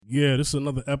Yeah, this is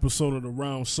another episode of The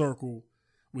Round Circle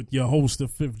with your host, the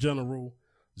Fifth General,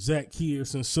 Zach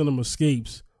Kears and Cinema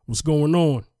Escapes. What's going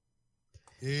on?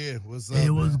 Yeah, what's up? Hey,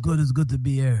 what's good? It's good to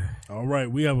be here. All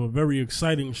right, we have a very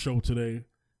exciting show today.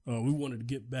 We wanted to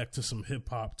get back to some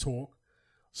hip-hop talk.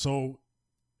 So,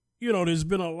 you know, there's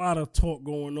been a lot of talk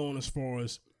going on as far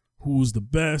as who's the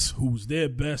best, who's their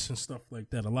best, and stuff like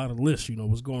that. A lot of lists, you know,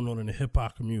 what's going on in the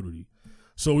hip-hop community.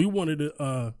 So we wanted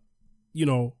to,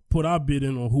 put our bid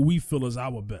in on who we feel is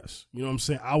our best. You know what I'm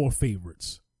saying? Our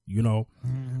favorites, you know.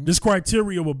 Mm-hmm. This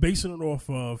criteria, we're basing it off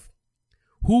of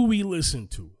who we listen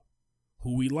to,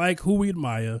 who we like, who we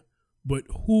admire, but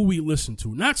who we listen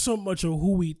to. Not so much of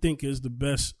who we think is the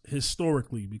best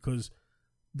historically, because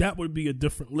that would be a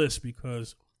different list,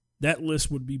 because that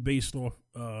list would be based off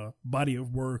body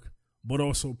of work, but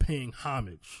also paying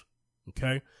homage.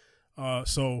 Okay?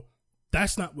 So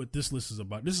that's not what this list is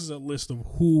about. This is a list of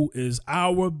who is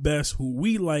our best, who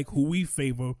we like, who we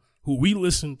favor, who we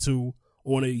listen to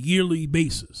on a yearly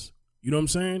basis. You know what I'm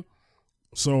saying?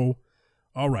 So,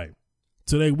 all right.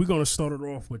 Today, we're going to start it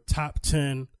off with our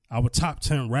top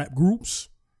 10 rap groups.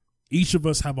 Each of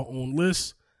us have our own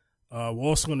list. We're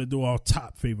also going to do our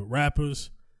top favorite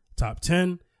rappers, top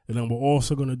 10, and then we're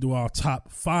also going to do our top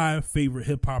 5 favorite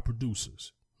hip-hop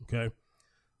producers, okay?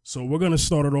 So we're going to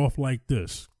start it off like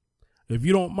this. If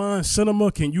you don't mind,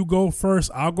 Cinema, can you go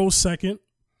first? I'll go second,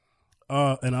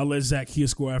 and I'll let Zach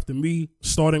Kears go after me,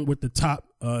 starting with the top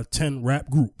 10 rap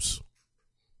groups.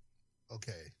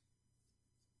 Okay.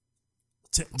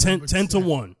 10 to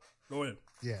 1. Go ahead.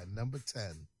 Yeah, number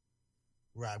 10,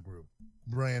 rap group,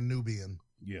 Brand Nubian.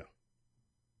 Yeah.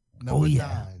 Number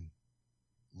 9,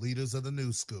 Leaders of the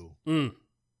New School.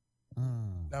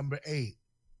 Number 8,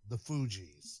 The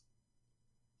Fugees.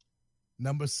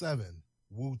 Number 7,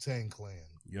 Wu-Tang Clan.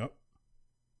 Yep.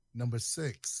 Number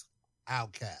 6,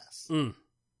 Outkast.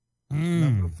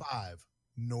 Number 5,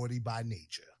 Naughty by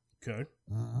Nature. Okay.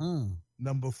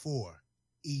 Number 4,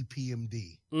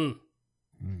 EPMD.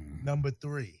 Number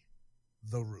 3,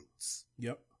 The Roots.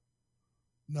 Yep.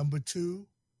 Number 2,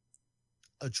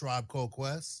 A Tribe Called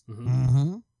Quest.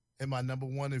 And my number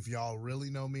 1, if y'all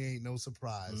really know me, ain't no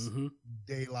surprise,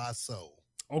 De La Soul.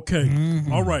 Okay.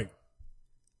 All right.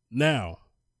 Now,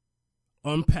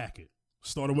 unpack it.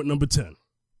 Starting with number 10.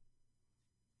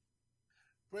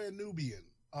 Brand Nubian.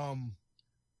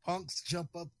 Punks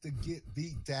jump up to get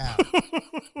beat down.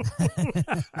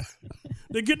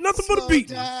 They get nothing but a beat.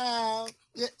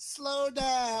 Slow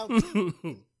down.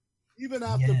 Even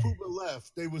after Poopa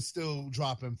left, they were still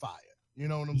dropping fire. You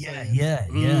know what I'm saying? Yeah.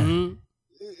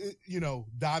 You know,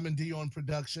 Diamond D on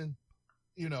production.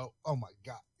 You know, oh my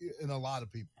God. And a lot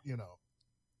of people, you know,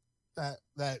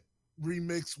 that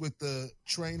remix with the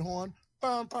train horn,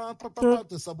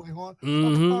 the subway horn.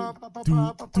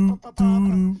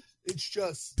 It's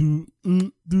just,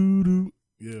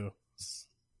 yeah.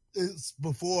 It's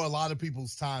before a lot of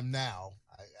people's time now.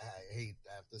 I hate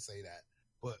to have to say that,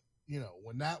 but you know,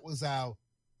 when that was out,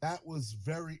 that was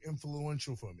very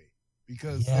influential for me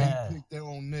because they picked their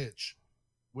own niche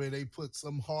where they put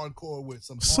some hardcore with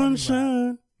some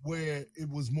sunshine, where it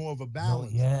was more of a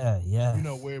balance. You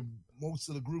know, where most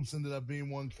of the groups ended up being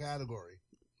one category.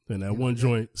 And that one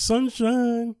joint,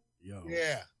 sunshine. Yo.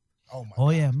 Yeah. Oh my. Oh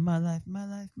God. yeah, my life.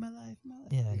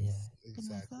 Yeah.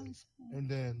 Exactly. And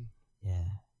then Yeah.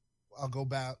 I'll go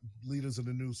back, Leaders of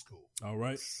the New School. All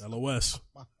right, LOS.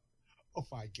 Oh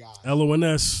my God.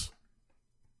 LONS.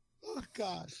 Oh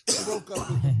gosh. I woke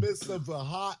up in the midst of a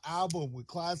hot album with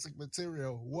classic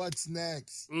material. What's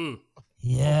next?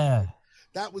 Yeah.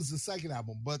 That was the second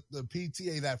album, but the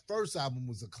PTA, that first album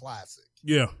was a classic.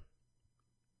 Yeah.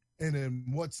 And then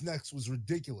What's Next was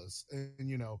ridiculous. And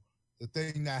you know, the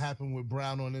thing that happened with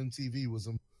Brown on MTV was,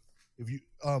 if you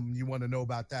want to know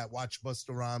about that, watch Busta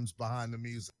Rhymes Behind the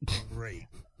Music. Great.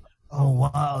 Oh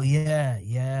wow, yeah.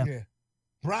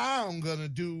 Brown gonna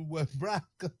do what Brown.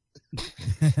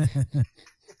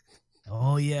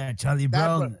 Oh yeah, Charlie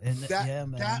Brown.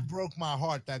 That broke my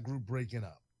heart. That group breaking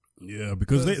up. Yeah,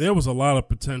 because there was a lot of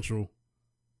potential.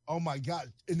 Oh my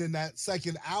God! And then that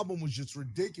second album was just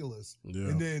ridiculous. Yeah.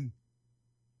 And then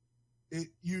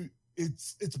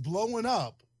it's blowing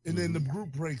up, and then the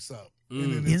group breaks up.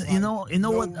 And then you know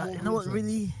what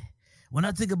really, when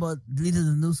I think about Leaders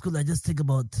of the New School, I just think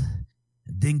about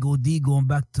Dingo D going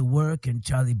back to work and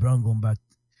Charlie Brown going back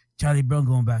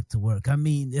to work. I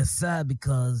mean, it's sad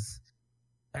because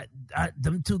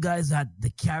them two guys had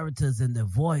the characters and the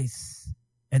voice,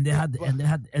 and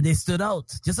they stood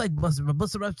out just like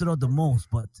Busta Rhymes stood out the most.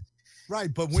 But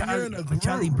right, but when you're in a group,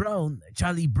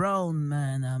 Charlie Brown,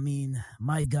 man, I mean,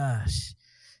 my gosh,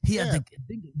 he had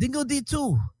the Dingo D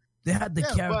too. They had the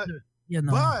character,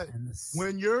 But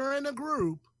when you're in a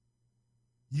group,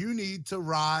 you need to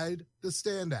ride the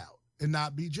standout and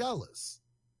not be jealous.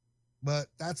 But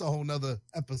that's a whole nother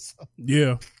episode.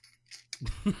 Yeah.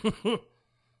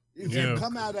 If you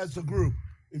come out as a group,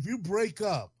 if you break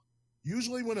up,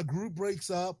 usually when a group breaks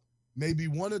up, maybe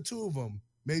one or two of them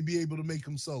may be able to make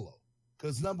them solo.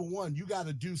 Because number one, you got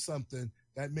to do something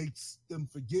that makes them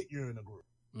forget you're in a group.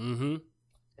 Mm-hmm.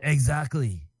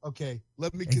 Exactly. Okay,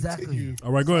 let me continue.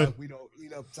 All right, go ahead. We don't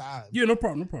eat up time. Yeah, no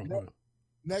problem.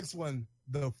 Next one,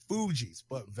 the Fugees,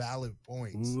 but valid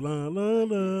points. Ooh, la, la,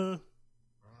 la.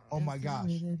 Oh my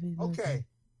gosh. Okay.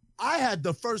 I had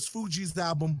the first Fugees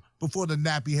album before the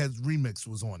Nappy Heads remix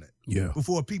was on it. Yeah.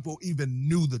 Before people even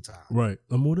knew the time. Right.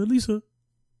 Amor de Lisa.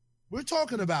 We're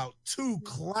talking about two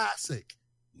classic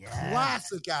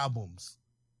albums.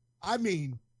 I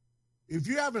mean, if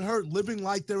you haven't heard Living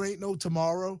Like There Ain't No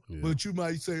Tomorrow, but you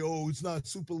might say, oh, it's not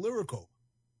super lyrical.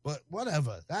 But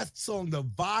whatever. That song, the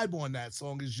vibe on that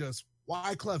song is just,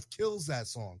 Wyclef kills that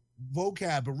song.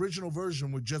 Vocab, original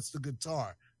version with just the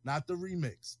guitar, not the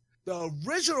remix. The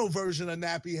original version of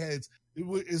Nappy Heads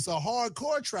is a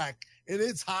hardcore track, and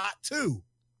it's hot too.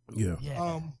 Yeah.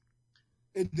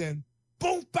 And then,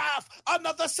 boom, baf,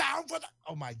 another sound for the...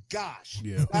 Oh my gosh.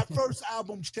 Yeah. That first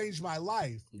album changed my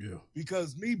life. Yeah.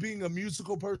 Because me being a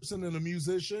musical person and a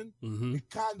musician, it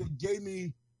kind of gave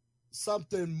me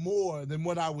something more than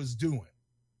what I was doing.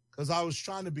 Because I was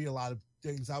trying to be a lot of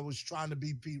things. I was trying to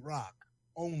be Pete Rock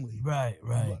only. Right.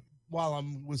 While I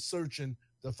was searching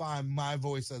to find my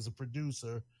voice as a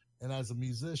producer and as a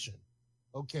musician.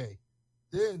 Okay.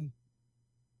 Then,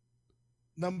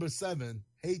 number 7,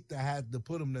 hate to have to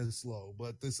put him this low,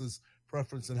 but this is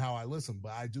preference in how I listen,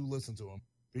 but I do listen to him.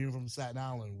 Being from Staten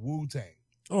Island, Wu-Tang.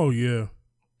 Oh, yeah.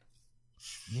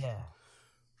 Yeah.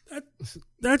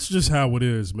 That's just how it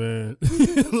is, man.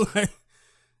 Like,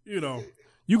 you know,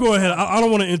 you go ahead. I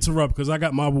don't want to interrupt because I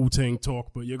got my Wu-Tang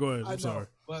talk, but go ahead. I'm sorry.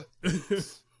 But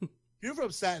you're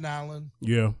from Staten Island.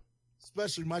 Yeah.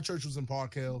 Especially my church was in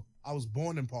Park Hill. I was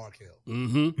born in Park Hill.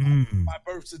 My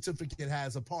birth certificate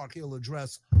has a Park Hill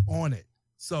address on it.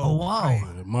 So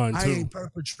mine too. I ain't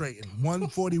perpetrating.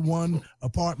 141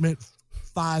 apartment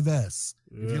 5S.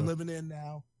 Yeah. If you're living in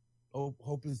now, hope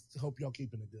y'all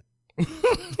keeping it good.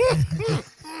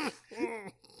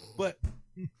 But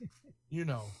you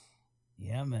know,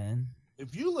 yeah, man.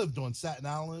 If you lived on Staten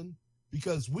Island,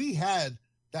 because we had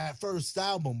that first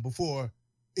album before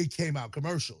it came out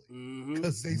commercially,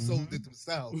 because they sold it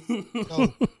themselves.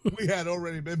 So we had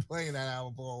already been playing that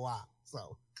album for a while.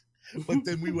 So, but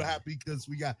then we were happy because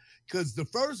the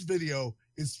first video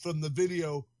is from the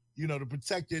video, the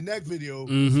Protect Your Neck video,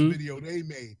 was the video they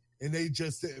made, and they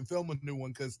just didn't film a new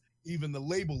one because even the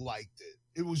label liked it.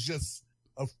 It was just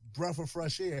a breath of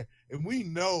fresh air, and we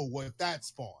know what that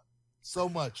spawned so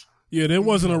much. Yeah, there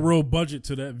wasn't a real budget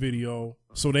to that video,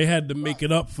 so they had to make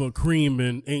it up for Cream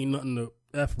and Ain't Nothing to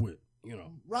F with,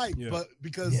 Right, yeah. But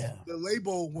because the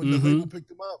label, when the label picked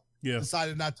them up,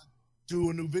 decided not to do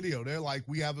a new video. They're like,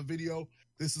 we have a video.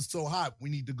 This is so hot. We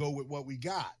need to go with what we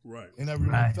got. Right. And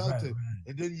everyone felt it. Right.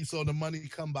 And then you saw the money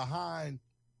come behind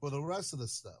for the rest of the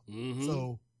stuff.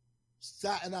 So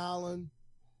Staten Island,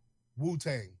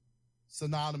 Wu-Tang,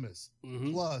 synonymous,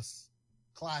 plus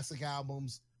classic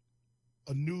albums,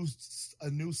 a new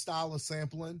style of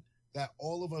sampling that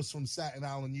all of us from Staten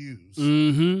Island use,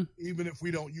 even if we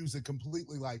don't use it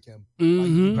completely like him. Like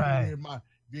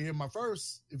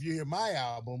if you hear my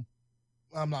album,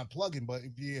 I'm not plugging, but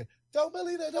if you hear Don't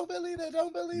Believe It, Don't Believe It,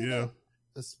 Don't Believe It,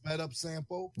 the sped up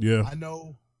sample, I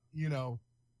know,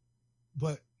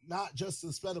 but not just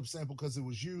the sped up sample because it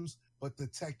was used, but the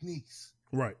techniques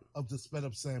of the sped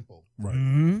up sample.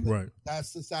 Right.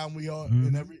 That's the sound we are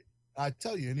in I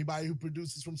tell you, anybody who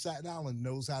produces from Staten Island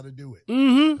knows how to do it.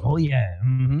 Oh, yeah.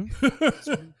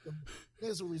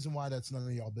 There's a reason why that's none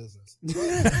of y'all business.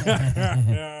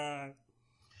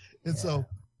 And so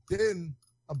then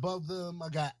above them, I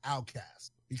got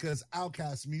Outkast. Because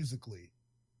Outkast musically,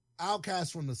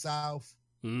 Outkast from the South,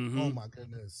 oh my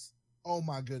goodness.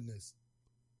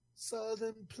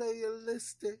 Southern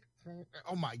playalistic.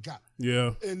 Oh my God.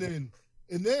 Yeah. And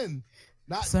then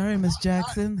Sorry, Miss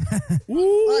Jackson.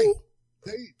 Right.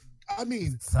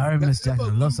 Sorry, Miss Jackson.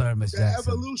 I love Sorry, Miss Jackson.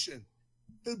 The evolution.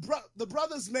 The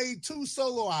brothers made 2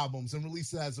 solo albums and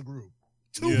released it as a group.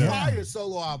 2 fire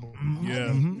solo albums.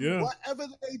 Whatever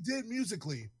they did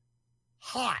musically,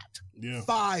 hot.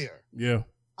 Fire.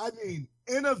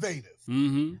 Innovative.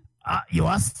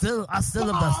 I still love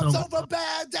that song. Over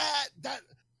bad that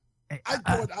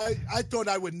I thought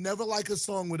I would never like a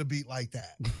song with a beat like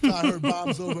that. So I heard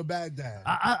Bombs Over Baghdad.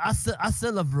 I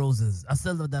still love Roses. I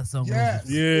still love that song. Yes,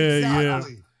 Roses.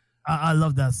 exactly. I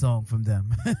love that song from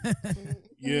them. I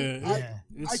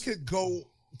could go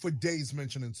for days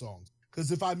mentioning songs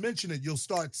because if I mention it, you'll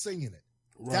start singing it.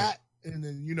 Right. That and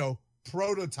then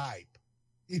Prototype.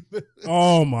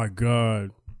 Oh my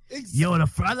God. Exactly. Yo,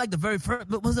 I like the very first.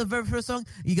 What was the very first song?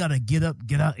 You gotta get up,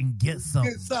 get out, and get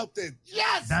something. Get something.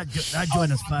 Yes. That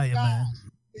joint is fire, man.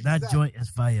 Exactly. That joint is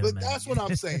fire, but man. That's what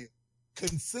I'm saying.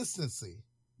 Consistency.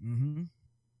 Mm-hmm.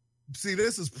 See,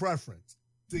 this is preference.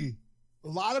 See, a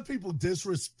lot of people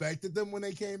disrespected them when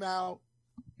they came out.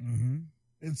 Mm-hmm.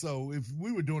 And so if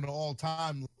we were doing it all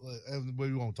time,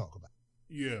 we won't talk about it.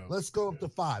 Yeah. Let's go up to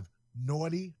 5.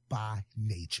 Naughty by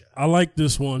Nature. I like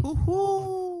this one.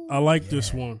 Woo-hoo. I like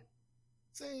this one.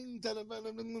 Sing.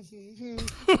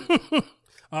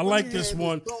 I like this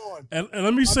one. And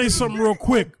let me say something real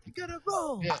quick. You gotta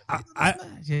roll.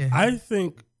 I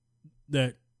think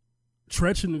that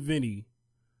Tretch and Vinny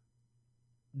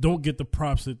don't get the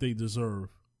props that they deserve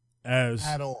as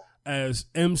at all, as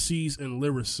MCs and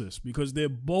lyricists, because they're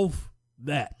both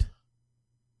that.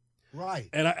 Right.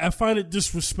 And I find it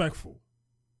disrespectful.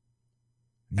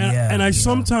 And I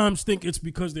sometimes think it's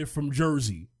because they're from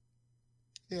Jersey.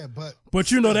 Yeah, but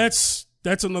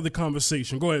that's another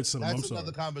conversation. Go ahead, Cinema. That's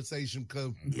another conversation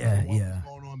because what's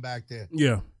going on back there.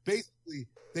 Yeah. Basically,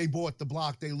 they bought the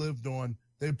block they lived on.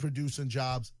 They're producing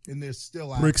jobs, and they're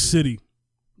still Brick active. City,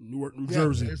 New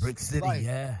Jersey. Brick City, right.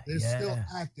 They're still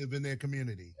active in their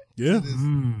community. Yeah.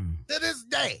 To this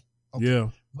day. Okay.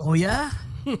 Yeah. Oh, yeah?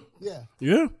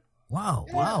 Yeah.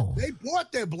 Wow. They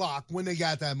bought their block when they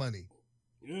got that money.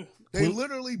 Yeah. They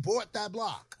literally bought that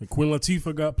block. And Queen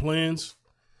Latifah got plans.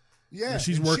 Yeah. And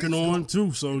she's working on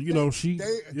too. So,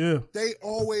 They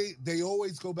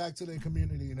always go back to their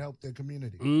community and help their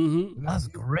community. Mm-hmm. That's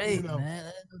great,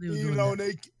 man.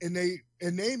 And they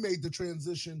made the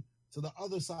transition to the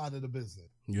other side of the business.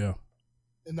 Yeah.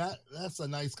 And that's a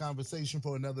nice conversation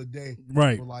for another day.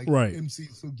 Right. For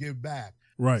MCs who give back.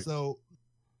 Right. So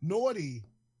Naughty,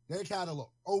 their catalog,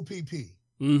 OPP.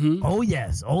 Mm-hmm. Oh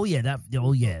yes. Oh yeah.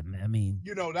 Man. I mean,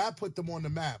 that put them on the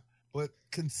map. But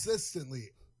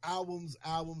consistently, albums.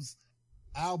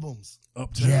 Uptown.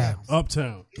 Yeah.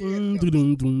 Uptown.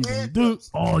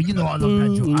 Anthems. Oh, I love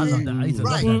that joint. I love that. I used to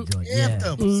love that joint.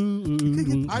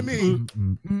 Anthems. I mean,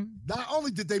 not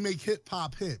only did they make hip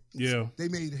hop hits, they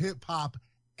made hip hop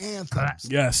anthems.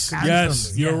 Yes.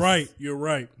 Anthems. Yes. You're right.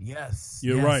 Yes.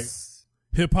 You're right.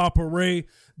 Hip Hop Array.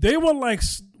 They were like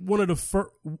one of the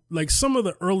first, like some of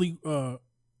the early one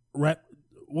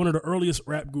of the earliest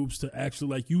rap groups to actually,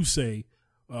 like you say,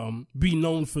 be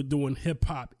known for doing hip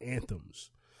hop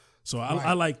anthems. So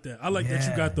I like that. I like that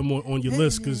you got them on your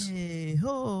list because I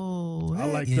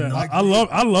like that. I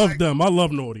love them. I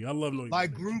love Naughty.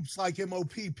 Like groups like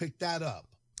MOP picked that up.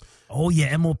 Oh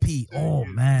yeah, MOP. Oh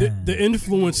man, the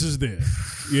influence is there.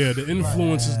 Yeah, the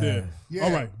influence is there. Yeah,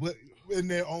 all right, but in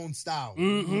their own style.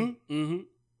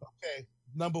 Okay,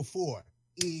 number 4,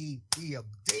 EBMD.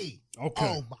 Okay.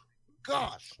 Oh my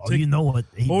gosh. Oh, you know what?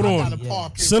 Hold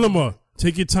on. Cinema.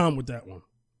 Take your time with that one.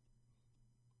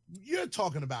 You're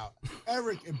talking about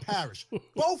Eric and Parrish.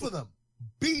 Both of them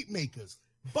beat makers.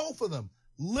 Both of them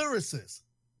lyricists.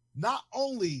 Not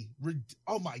only,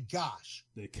 oh my gosh.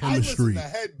 The chemistry.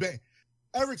 I listened to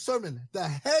Eric Sermon, the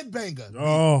headbanger.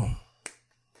 Oh.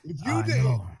 If you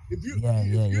didn't, if you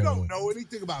don't know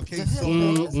anything about K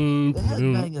Solo,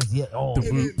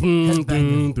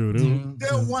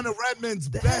 they're one of Redman's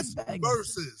best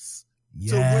verses.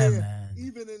 Yeah, to where man.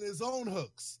 Even in his own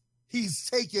hooks, he's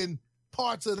taken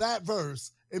parts of that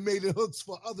verse and made it hooks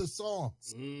for other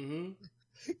songs.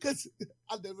 Because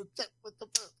I never checked with the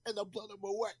verse and the blood of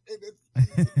my wet and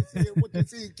what you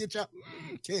see get your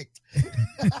kicked.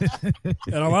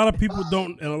 And a lot of people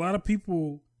don't. And a lot of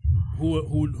people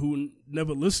who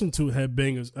never listened to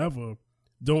Headbangers ever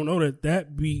don't know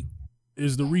that beat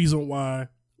is the reason why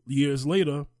years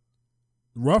later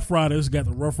Rough Riders got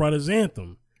the Rough Riders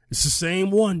anthem. It's the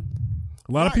same one.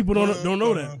 A lot of people don't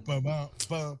know that.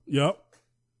 Yep.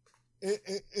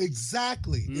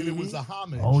 Exactly. And it was a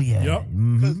homage. Oh yeah. Yep.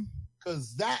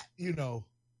 Because that,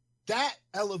 that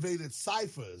elevated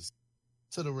ciphers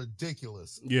to the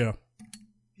ridiculous. Yeah.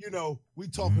 We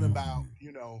talking about,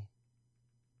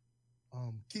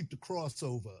 keep the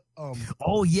crossover.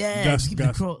 Oh yeah.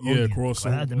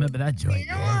 Crossover. I remember that joint.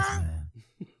 Yes, man.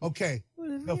 Okay.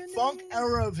 The funk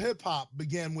era of hip hop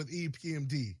began with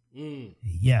EPMD.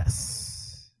 Yes.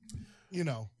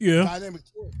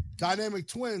 Dynamic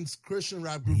Twins, Christian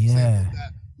rap group,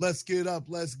 that Let's Get Up,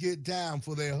 Let's Get Down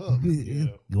for their hook.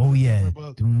 Yeah. Oh, yeah.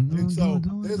 And so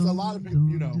there's a lot of people,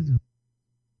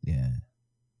 Yeah.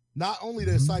 Not only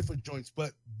their cypher joints,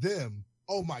 but them.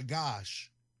 Oh my gosh.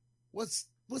 What's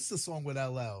the song with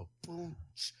LL? Boom.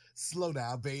 Slow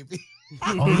down, baby.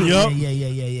 Oh, yeah.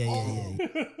 Oh,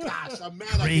 gosh, I'm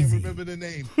mad I can't remember the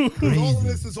name. All of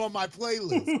this is on my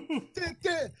playlist.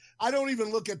 I don't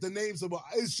even look at the names of it.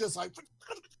 It's just like,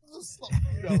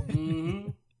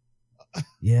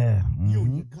 Yeah.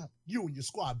 You and your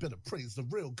squad better praise the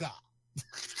real God.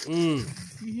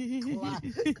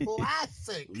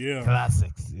 Classic. Yeah.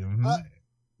 Classics.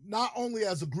 Not only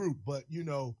as a group, but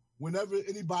whenever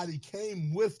anybody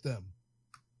came with them,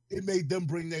 it made them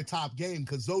bring their top game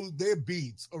because their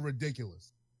beats are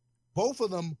ridiculous. Both of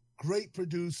them great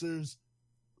producers.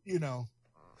 They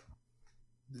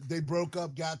broke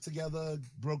up, got together,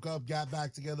 got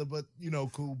back together, but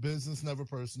cool business, never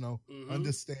personal. Mm-hmm.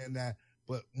 Understand that.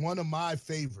 But one of my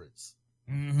favorites.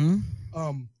 Mm-hmm.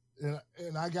 And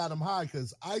I got them high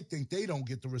because I think they don't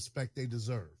get the respect they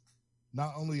deserve.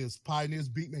 Not only as pioneers,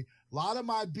 beat making, a lot of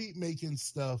my beat making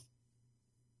stuff.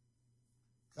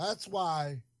 That's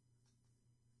why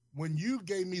when you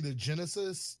gave me the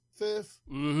Genesis fifth,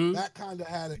 that kind of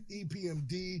had an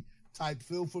EPMD type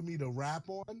feel for me to rap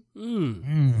on.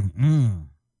 And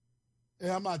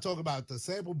I'm not talking about the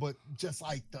sample, but just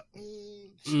like the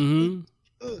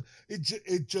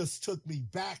it just took me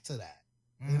back to that.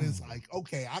 And it's like,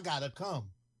 okay, I gotta come.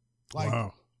 Like,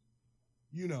 wow.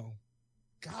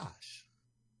 Gosh,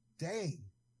 dang.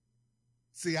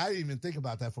 See, I didn't even think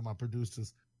about that for my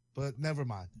producers, but never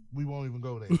mind. We won't even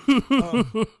go there.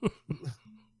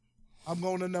 I'm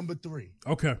going to number 3.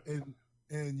 Okay.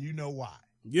 And you know why.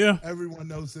 Yeah. Everyone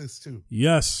knows this too.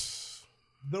 Yes.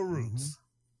 The Roots.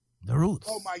 The Roots.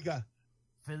 Oh my God.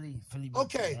 Philly.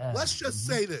 Okay, let's just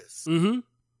say this. Mm-hmm.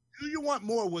 Do You Want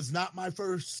More was not my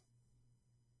first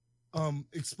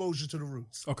exposure to the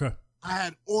Roots. Okay. I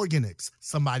had Organics.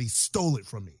 Somebody stole it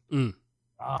from me.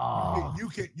 Oh. You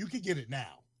can get it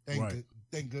now. Thank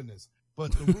goodness.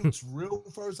 But the Roots' real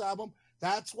first album,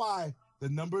 that's why the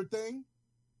numbers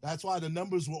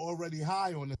were already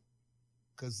high on it,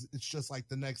 because it's just like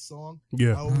the next song.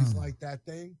 Yeah. I always like that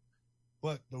thing.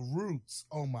 But the Roots,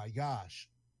 oh my gosh.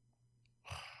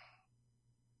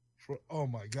 Oh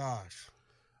my gosh.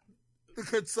 The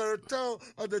Concerto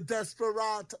of the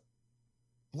Desperado.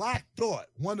 Black Thought,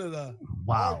 one of the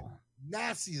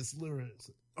nastiest lyrics.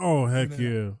 Oh, heck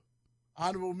yeah.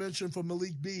 Honorable mention for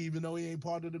Malik B, even though he ain't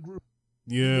part of the group.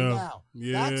 Yeah.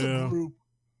 That's a group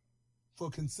for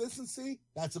consistency.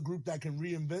 That's a group that can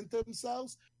reinvent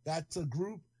themselves. That's a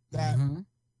group that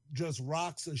just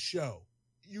rocks a show.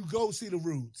 You go see the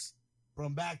Roots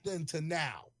from back then to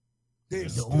now.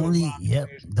 The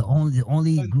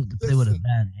only group to play with a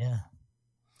band, yeah.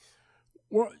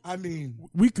 Well, I mean,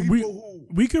 we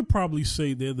could probably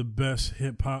say they're the best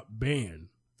hip hop band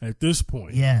at this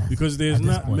point. Yeah, because there's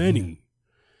not many,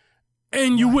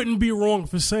 and you wouldn't be wrong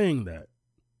for saying that.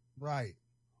 Right.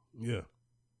 Yeah.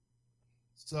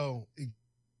 So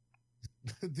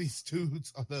these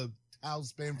dudes are the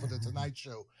house band for the Tonight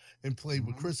Show and played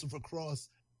with Christopher Cross.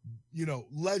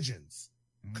 Legends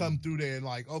come through there and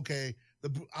like, okay,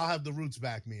 I'll have the Roots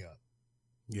back me up.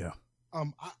 Yeah.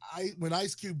 When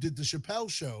Ice Cube did the Chappelle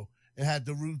show and had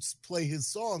the Roots play his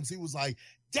songs, he was like,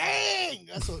 dang!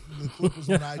 That's what the clip was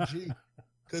on IG.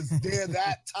 Because they're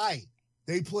that tight.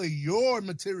 They play your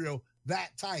material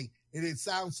that tight, and it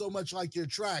sounds so much like your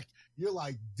track. You're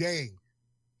like, dang.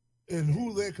 And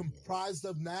who they're comprised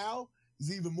of now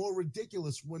is even more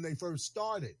ridiculous when they first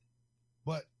started.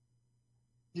 But,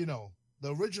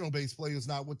 the original bass player is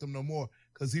not with them no more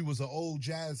because he was an old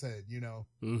jazz head, You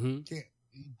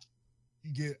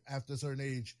get after a certain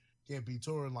age, can't be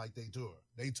touring like they tour.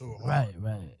 They tour hard.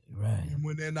 Right. And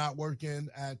when they're not working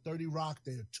at 30 Rock,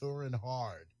 they're touring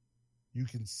hard. You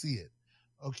can see it.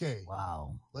 Okay.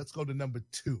 Wow. Let's go to number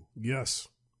 2. Yes.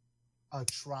 A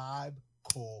Tribe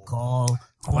Called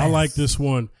Quest. I like this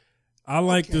one.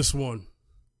 This one.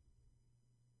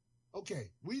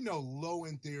 Okay. We know Low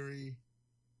End Theory,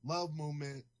 Love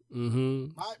Movement.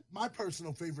 My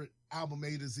personal favorite album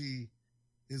A to Z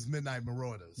is Midnight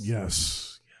Marauders. Yes.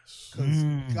 Because,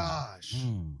 gosh,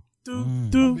 from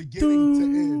beginning to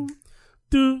end,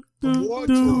 the War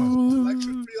Tour,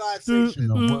 Electric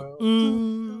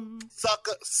Relaxation,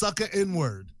 Sucker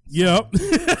N-Word. Yep.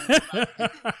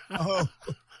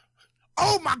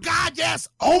 Oh my God, yes.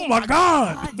 Oh my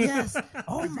God. Yes. If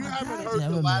you haven't heard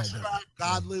the last track,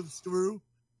 God Lives Through,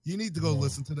 you need to go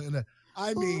listen to the.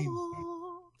 I mean,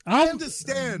 I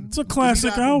understand. It's a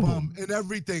classic album and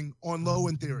everything on Low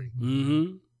End Theory.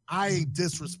 Mm-hmm. I ain't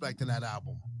disrespecting that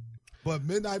album. But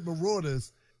Midnight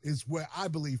Marauders is where I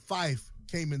believe Fife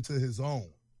came into his own.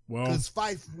 Well, because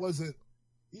Fife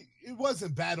it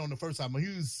wasn't bad on the first album. He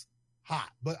was hot,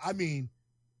 but I mean,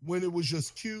 when it was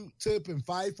just Q-Tip and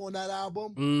Fife on that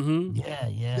album,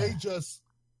 they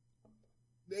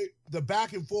the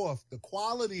back and forth, the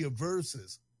quality of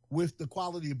verses with the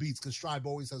quality of beats, because Tribe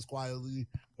always has quality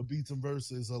of beats and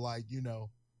verses are like,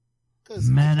 because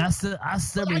man, I still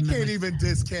I can't even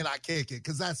diss Can I Kick It,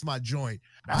 because that's my joint.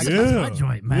 That's my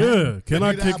joint, man. Yeah, Can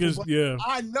I Kick It? Yeah,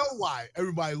 I know why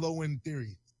everybody Low End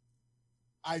Theory.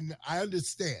 I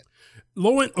understand.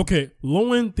 Low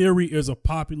End Theory is a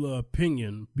popular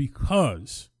opinion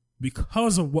because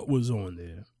of what was on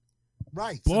there.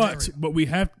 Right. But we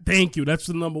have, thank you. That's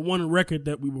the number one record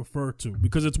that we refer to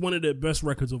because it's one of their best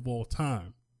records of all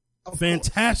time.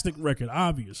 Fantastic record,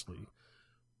 obviously.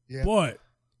 Yeah. But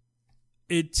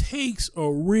it takes a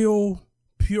real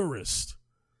purist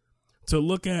to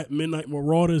look at Midnight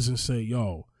Marauders and say,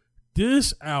 yo,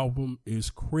 this album is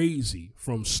crazy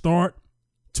from start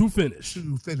to finish.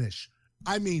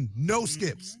 I mean, no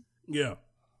skips. Yeah.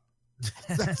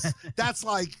 That's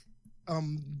like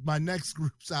my next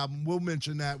group's album. We'll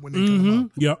mention that when they come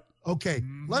up. Yep. Okay,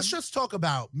 let's just talk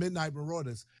about Midnight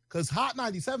Marauders, because Hot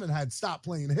 97 had stopped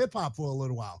playing hip hop for a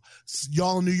little while.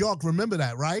 Y'all in New York remember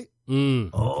that, right?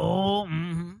 Oh.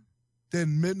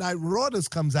 Then Midnight Marauders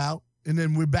comes out, and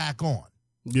then we're back on.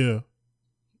 Yeah.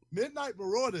 Midnight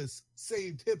Marauders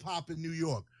saved hip hop in New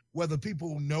York, whether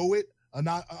people know it or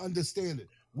not understand it.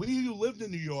 We who lived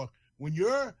in New York, when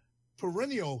your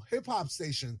perennial hip hop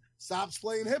station stops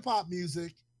playing hip hop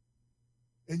music,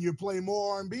 and you're playing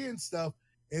more R&B and stuff,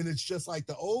 and it's just like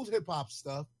the old hip hop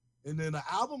stuff, and then the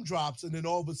album drops, and then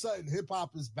all of a sudden hip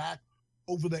hop is back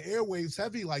over the airwaves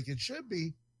heavy like it should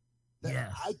be.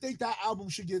 I think that album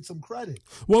should get some credit.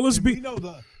 Well, we know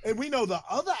the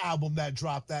other album that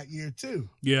dropped that year too.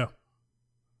 Yeah.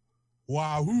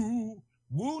 Wahoo,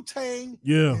 Wu-Tang,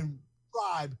 yeah, and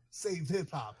Tribe saved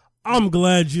hip hop. I'm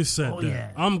glad you said that.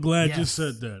 Yeah. I'm glad you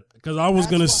said that because I was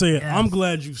gonna say it. I'm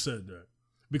glad you said that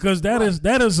because that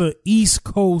is a East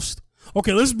Coast.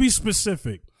 Okay, let's be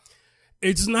specific.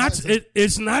 It's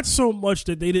not so much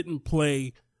that they didn't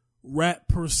play rap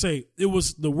per se. It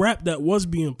was the rap that was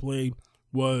being played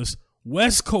was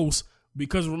West Coast,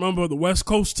 because remember the West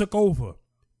Coast took over.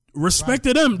 Respect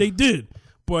to them, they did.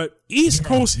 But East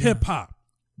Coast hip hop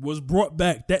was brought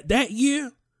back that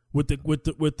year with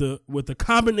the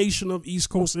combination of East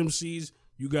Coast MCs.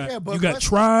 You got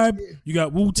Tribe, you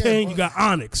got Wu-Tang, you got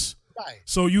Onyx. Right.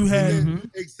 So you had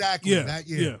exactly that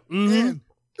year. Yeah. Mm-hmm. And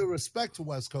to respect to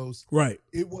West Coast, right?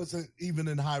 It wasn't even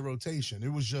in high rotation.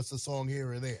 It was just a song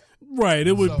here or there. Right.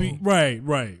 It would be right.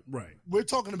 We're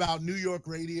talking about New York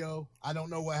radio. I don't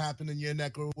know what happened in your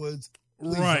neck of the woods.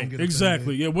 Please right.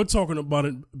 Exactly. Yeah, we're talking about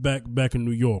it back in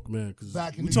New York, man. Because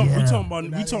we're talking about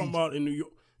in New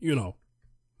York. You know.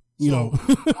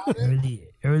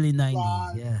 Early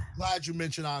 90s. Yeah. Glad you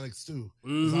mentioned Onyx too.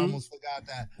 Because I almost forgot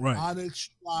that. Right. Onyx,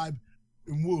 Tribe,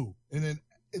 and Wu, and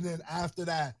then after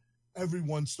that,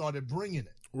 everyone started bringing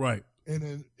it. Right. And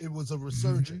then it was a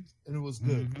resurgence, and it was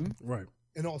good. Right.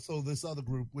 And also this other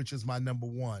group, which is my number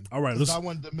one. All right. I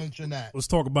wanted to mention that. Let's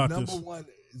talk about number this. Number one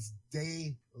is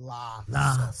De La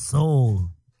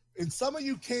Soul. And some of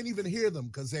you can't even hear them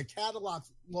because their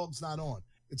catalog's not on.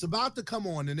 It's about to come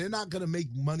on, and they're not going to make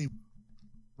money.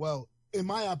 Well, in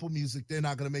my Apple Music, they're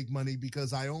not going to make money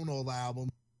because I own all the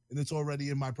albums, and it's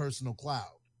already in my personal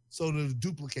cloud. So to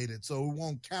duplicate it, so it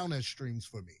won't count as streams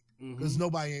for me. Because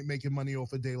nobody ain't making money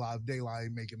off of De La. If De La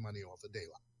ain't making money off of De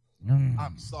La.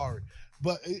 I'm sorry.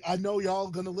 But I know y'all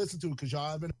going to listen to it because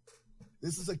y'all haven't.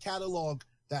 This is a catalog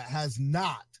that has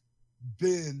not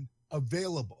been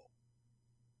available.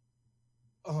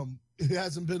 It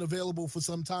hasn't been available for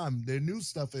some time. Their new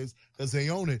stuff is because they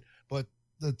own it. But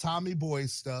the Tommy Boy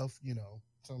stuff,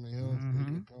 Tommy Hill,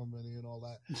 Company and all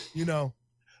that,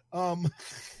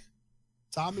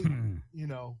 Tommy,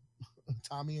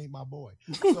 Tommy ain't my boy.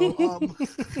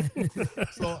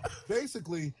 So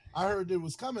basically, I heard it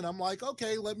was coming. I'm like,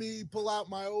 okay, let me pull out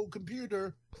my old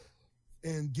computer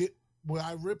and get where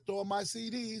I ripped all my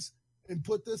CDs and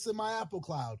put this in my Apple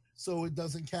Cloud so it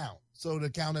doesn't count. So to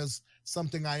count as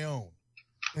something I own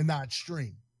and not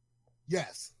stream.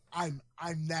 Yes, I'm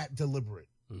that deliberate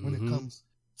when it comes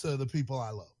to the people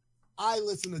I love. I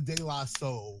listen to De La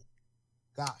Soul.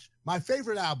 Gosh, my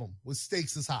favorite album was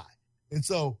Stakes is High. And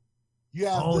so you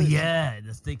have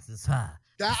the Stakes is High.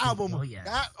 That album,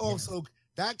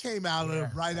 that came out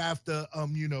right after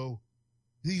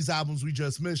these albums we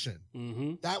just mentioned.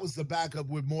 That was the backup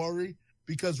with Maury,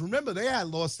 because remember they had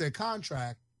lost their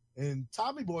contract and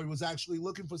Tommy Boy was actually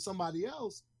looking for somebody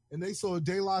else, and they saw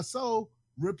De La Soul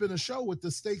ripping a show with the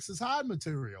Stakes is High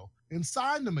material and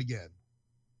signed them again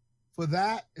for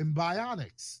that and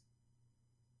Bionics,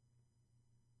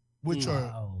 which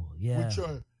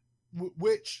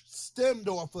stemmed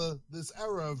off of this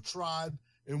era of Tribe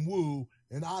and Wu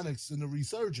and Onyx and the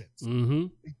resurgence. Mm-hmm.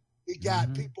 It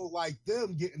got people like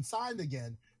them getting signed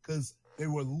again because they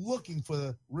were looking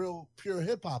for real pure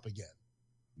hip hop again.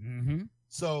 Mm-hmm.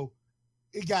 So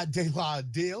it got De La a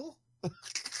deal.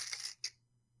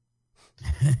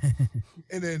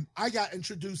 And then I got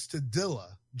introduced to Dilla,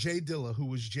 Jay Dilla, who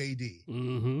was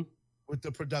JD, with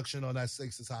the production on that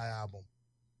Stakes is High album.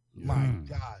 Yeah. My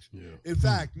gosh. Yeah. In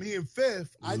fact, me and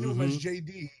Fifth, I knew him as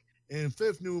JD, and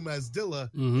Fifth knew him as Dilla,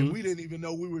 and we didn't even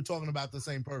know we were talking about the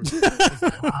same person.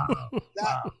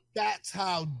 That's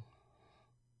how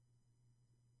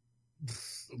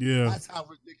that's how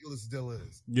ridiculous Dilla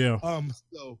is. Yeah.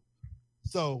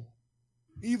 So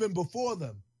even before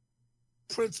them,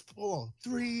 Prince Paul,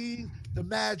 3, the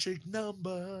magic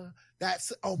number.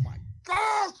 That's, oh my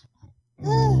God.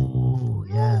 Oh,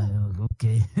 yeah,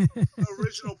 okay. The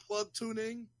original plug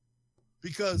tuning,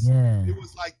 because it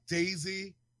was like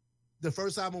Daisy. The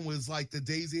first album was like the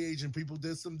Daisy Age and people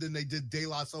did some. Then they did De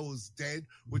La Soul is Dead.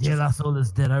 De La Soul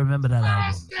is Dead. I remember that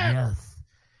album.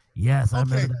 Yes, I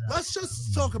remember that. Let's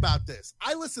just talk about this.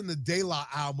 I listened to De La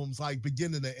albums like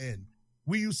beginning to end.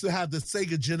 We used to have the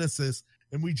Sega Genesis,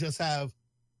 and we just have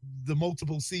the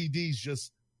multiple CDs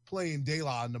just playing De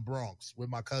La in the Bronx with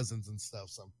my cousins and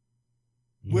stuff.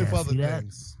 With other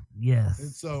things. Yes.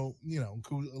 And so,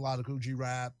 a lot of Coogee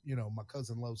rap. My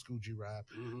cousin loves Coogee rap.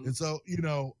 And so,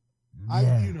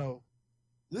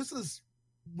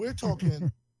 we're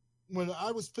talking, when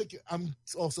I was picking, I'm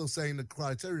also saying the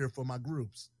criteria for my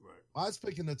groups. Right. I was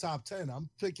picking the top 10. I'm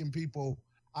picking people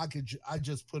I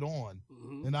just put on,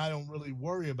 and I don't really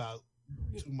worry about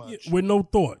too much. With no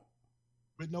thought.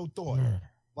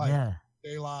 Like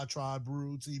De La, Tribe,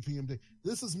 Roots, EPMD.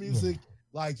 This is music.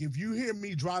 Like if you hear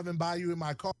me driving by you in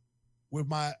my car with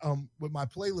my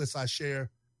playlist I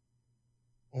share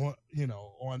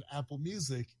on Apple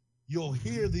Music, you'll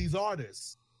hear these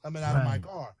artists coming out of my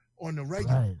car on the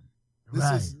regular.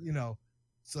 This is,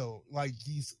 so like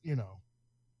he's,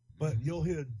 but you'll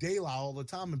hear De La all the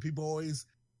time, and people always,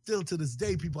 still to this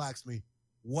day, people ask me,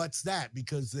 what's that?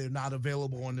 Because they're not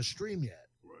available on the stream yet.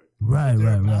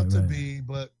 They're about to be,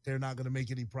 but they're not going to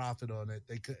make any profit on it.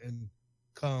 They couldn't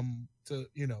come to,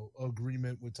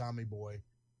 agreement with Tommy Boy.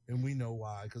 And we know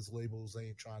why, because labels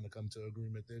ain't trying to come to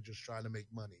agreement. They're just trying to make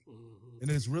money. And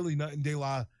there's really nothing De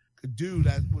La could do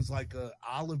that was like a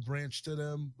olive branch to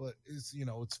them, but it's,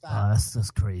 it's fat. Oh, that's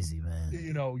just crazy,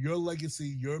 man. Your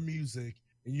legacy, your music,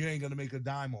 and you ain't going to make a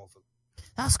dime off of it.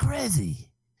 That's crazy.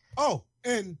 Oh,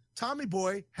 and Tommy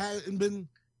Boy hadn't been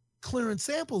clearing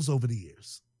samples over the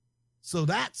years. So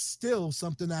that's still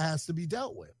something that has to be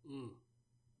dealt with.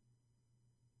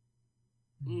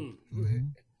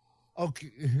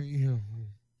 Okay.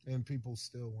 And people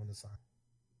still want to sign.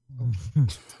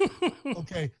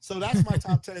 Okay. So that's my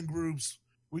top 10 groups.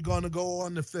 We're going to go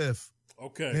on the 5th.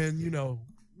 Okay. And,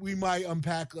 we might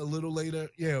unpack a little later.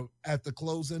 Yeah. At the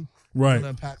closing. Right. We're going to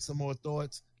unpack some more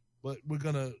thoughts. But we're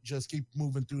going to just keep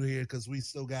moving through here because we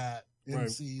still got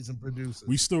MCs and producers.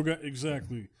 We still got,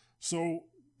 exactly. So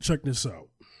check this out.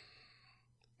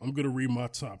 I'm going to read my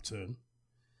top 10.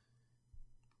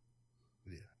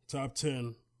 Yeah. Top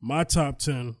 10. My top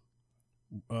 10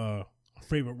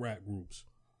 favorite rap groups.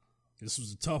 This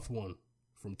was a tough one.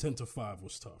 From 10 to 5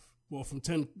 was tough. Well, from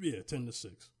 10 to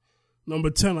 6.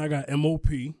 Number 10, I got MOP.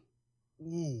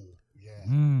 Ooh, yeah.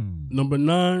 Number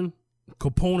 9,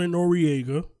 Capone and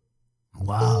Noriega.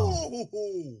 Wow.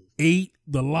 Ooh. 8,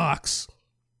 The Locks.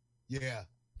 Yeah,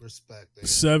 respect.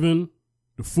 7,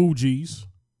 The Fugees.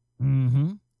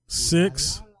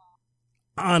 6,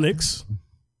 Onyx.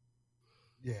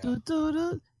 Yeah. Let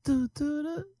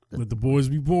the boys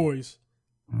be boys.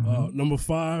 Number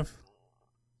 5,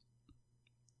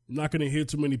 not going to hear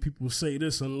too many people say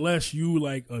this unless you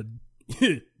like a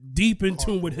deep in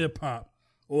tune with hip hop,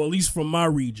 or at least from my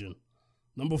region.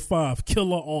 Number 5,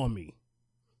 Killer Army.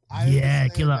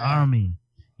 Killer Army.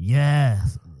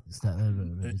 Yes.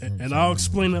 And I'll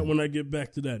explain that when I get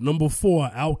back to that. Number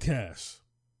 4, Outkast.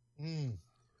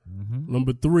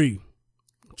 Number 3,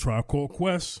 Tribe Called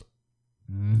Quest.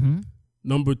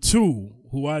 Number 2,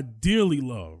 who I dearly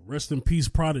love, rest in peace,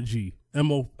 Prodigy,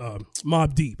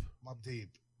 Mobb Deep.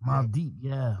 Mobb Deep,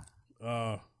 yeah.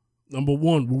 Number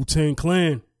 1, Wu-Tang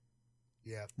Clan.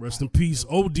 Yeah. Rest in peace,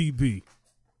 ODB.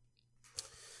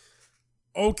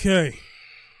 Okay.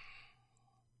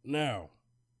 Now,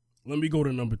 let me go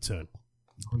to number 10.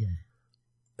 Oh, yeah.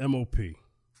 MOP.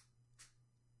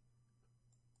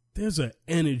 there's an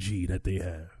energy that they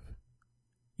have.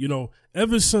 You know,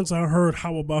 ever since I heard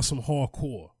How About Some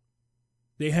Hardcore,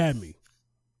 they had me.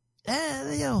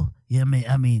 Yo. Yeah, man,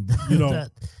 I mean, you know,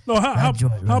 how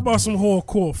about some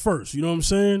hardcore first? You know what I'm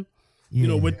saying? Yeah. You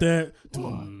know, with that.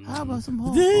 How about some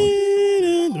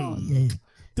hardcore?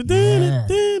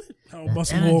 How about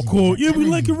some hardcore? Yeah, we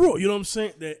like it raw. You know what I'm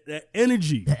saying? That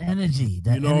energy. The energy.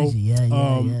 That energy.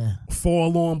 Yeah.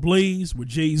 Fall on Blaze with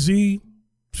Jay-Z.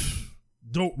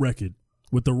 Dope record.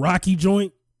 With the Rocky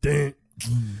joint. You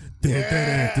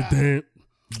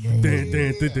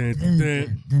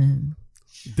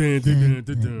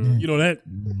know that.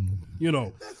 You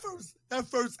know that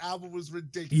first album was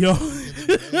ridiculous. Yo,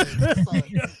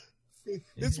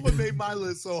 it's what made my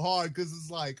list so hard because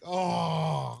it's like,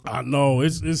 I know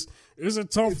it's a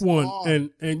tough one,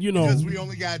 hard. and you know because we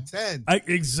only got 10.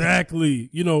 Exactly.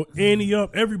 You know, Annie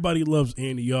Up. Everybody loves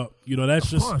Annie Up. You know,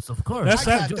 that's of course. That's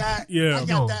I got that. Yeah, I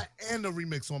got that and the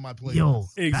remix on my playlist. Yo,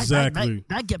 exactly.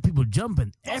 That get people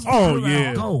jumping. Go.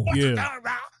 Yeah.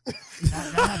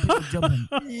 That people jumping.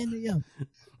 Annie Up.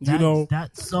 You know,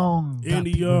 that song got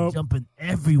people jumping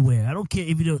everywhere. I don't care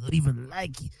if you don't even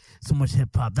like so much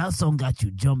hip hop. That song got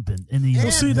you jumping.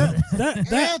 See that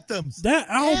anthems. That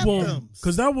album,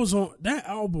 because that was on I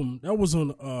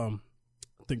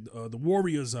think the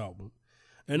Warriors album,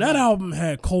 and that album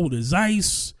had Cold as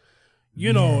Ice.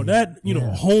 You know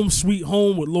Home Sweet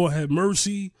Home with Lord Have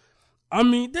Mercy. I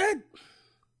mean that.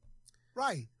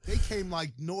 Right. They came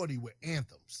like naughty with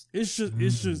anthems. It's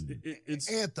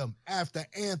anthem after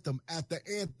anthem after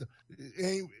anthem. It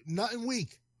ain't nothing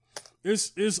weak.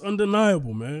 It's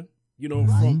undeniable, man. You know,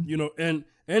 from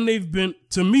and they've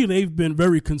been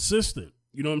very consistent.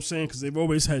 You know what I'm saying? Because they've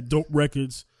always had dope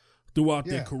records throughout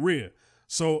their career.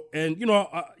 So, and you know,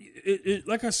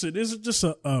 like I said, this is just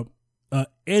a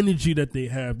energy that they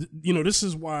have. You know, this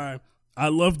is why I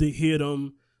love to hear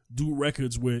them do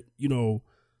records with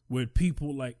with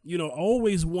people like, I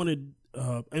always wanted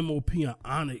MOP and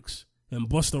Onyx and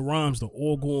Busta Rhymes to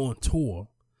all go on tour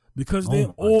because they're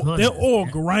all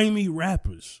grimy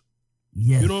rappers.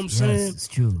 Yes, you know what I'm saying? It's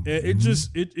true. It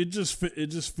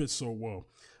just fits so well. All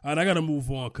right, I got to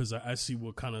move on because I see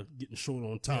we're kind of getting short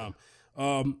on time.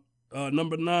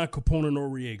 Number 9, Capone and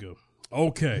Noriega.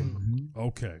 Okay.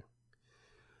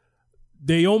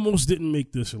 They almost didn't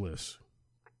make this list.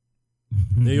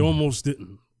 They almost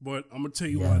didn't. But I'm going to tell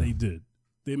you why they did.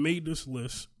 They made this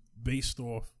list based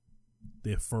off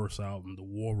their first album, The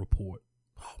War Report.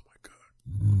 Oh, my God.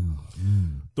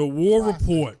 The War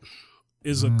Report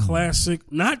is a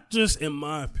classic, not just in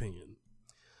my opinion,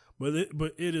 but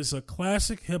it is a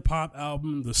classic hip-hop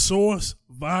album. The Source,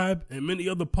 Vibe, and many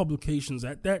other publications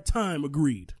at that time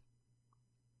agreed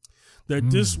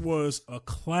that this was a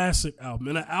classic album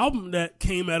and an album that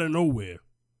came out of nowhere.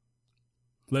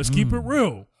 Let's keep it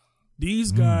real.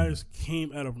 These guys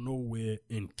came out of nowhere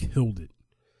and killed it.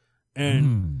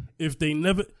 And if they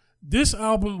never, this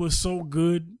album was so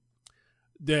good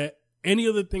that any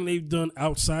other thing they've done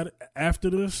after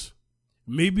this,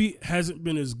 maybe hasn't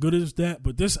been as good as that,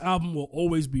 but this album will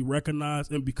always be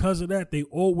recognized. And because of that, they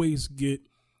always get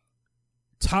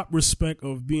top respect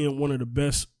of being one of the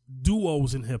best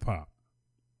duos in hip hop.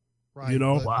 Right. You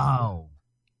know? Wow.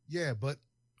 Yeah, but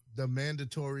the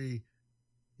mandatory,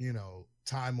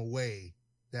 time away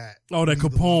that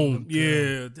Capone,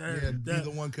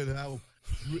 neither one could help.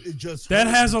 It just that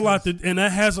has a lot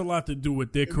to do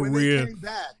with their career. When they came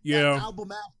back, that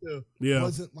album after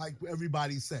wasn't like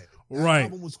everybody said. That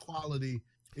album was quality.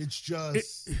 It's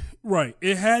just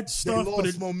It had stuff, they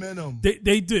lost momentum.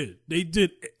 They did,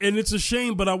 and it's a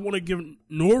shame. But I want to give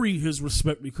Nori his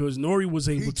respect because Nori was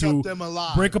able to kept them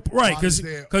alive, break up, because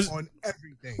on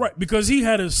everything, because he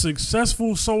had a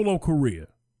successful solo career.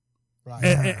 Right.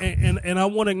 And I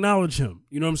want to acknowledge him.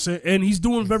 You know what I'm saying? And he's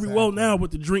doing very well now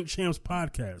with the Drink Champs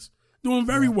podcast. Doing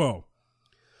very well.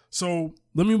 So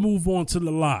let me move on to the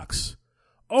locks.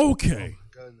 Okay. Oh,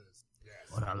 goodness. Yes.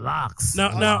 What are locks?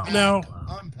 Now,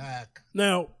 unpack.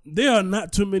 Now, there are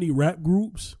not too many rap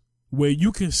groups where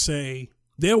you can say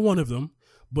they're one of them,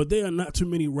 but there are not too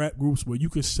many rap groups where you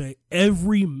can say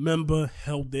every member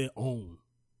held their own.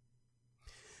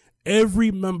 Every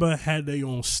member had their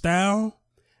own style.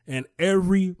 And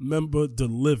every member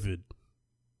delivered.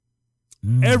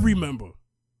 Every member.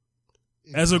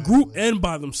 As a group and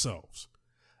by themselves.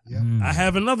 Yep. I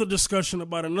have another discussion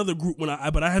about another group but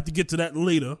I have to get to that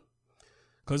later.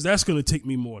 Because that's going to take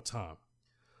me more time.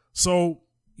 So,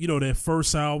 their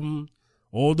first album,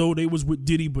 although they was with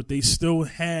Diddy, but they still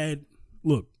had,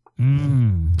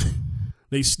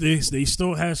 they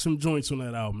still had some joints on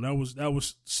that album. That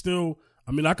was still,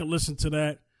 I could listen to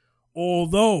that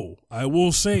Although I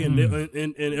will say, and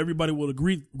everybody will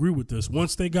agree with this,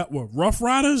 once they got Rough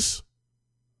Riders,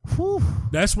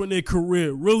 that's when their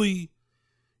career really.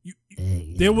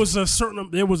 There was a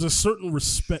certain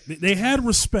respect. They had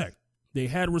respect. They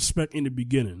had respect in the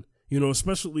beginning.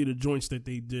 Especially the joints that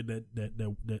they did,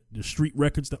 that the street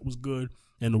records that was good,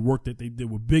 and the work that they did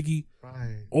with Biggie,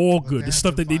 right? All good. The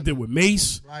stuff that they did with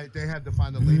Mace, right? They had to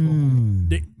find a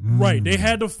label, right? They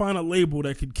had to find a label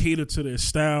that could cater to their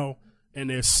style and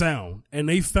their sound, and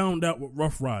they found out with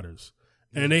Rough Riders,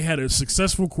 and they had a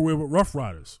successful career with Rough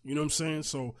Riders. You know what I'm saying?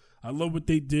 So I love what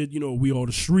they did. We Are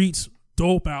the Streets,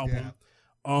 dope album.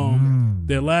 Yeah.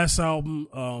 Their last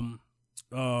album,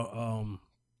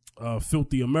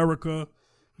 Filthy America,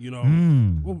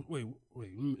 wait,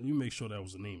 let me make sure that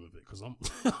was the name of it, because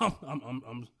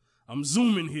I'm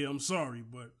zooming here. I'm sorry,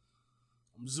 but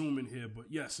I'm zooming here. But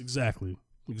yes, exactly.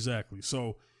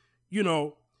 So,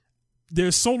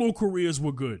 their solo careers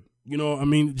were good.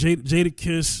 Jada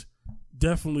Kiss,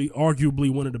 definitely, arguably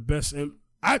one of the best.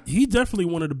 He definitely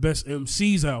one of the best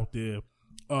MCs out there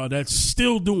that's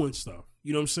still doing stuff.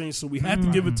 You know what I'm saying? So we had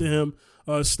to give it to him.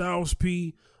 Styles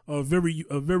P, a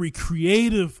very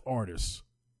creative artist.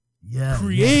 Yeah,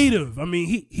 creative. Yeah. I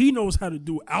mean, he knows how to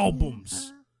do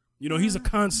albums. He's a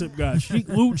concept guy. Sheik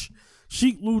Luch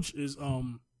is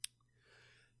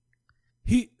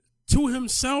he to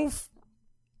himself.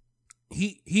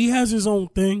 He has his own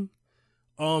thing.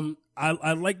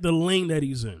 I like the lane that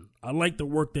he's in. I like the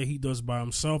work that he does by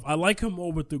himself. I like him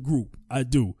over the group. I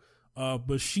do.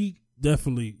 But Sheik,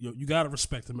 definitely, you gotta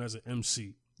respect him as an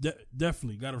MC.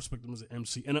 Definitely gotta respect him as an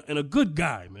MC and a good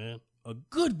guy, man. A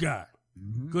good guy.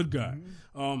 Good guy.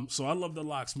 So I love the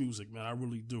Lox music, man. I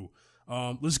really do.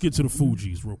 Let's get to the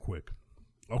Fugees real quick.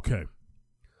 Okay.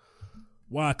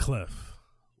 Wyclef,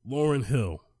 Lauryn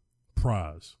Hill,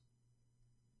 Pras.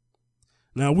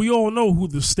 Now we all know who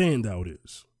the standout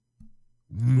is.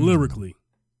 Lyrically,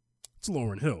 it's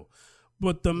Lauryn Hill.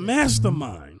 But the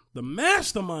mastermind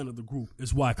of the group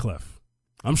is Wyclef.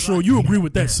 I'm sure you agree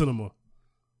with that, Cinema.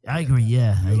 I agree,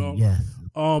 yeah.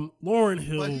 Lauryn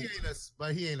Hill.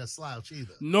 But he ain't a slouch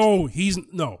either. No, he's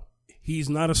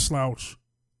not a slouch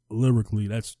lyrically.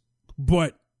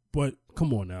 But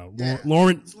come on now. Yeah,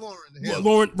 Lauryn Hill.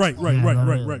 Right.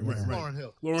 Lauryn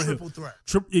Hill. Lauryn Triple Hill.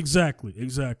 threat. Exactly.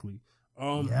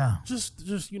 Just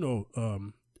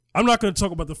I'm not going to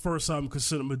talk about the first album because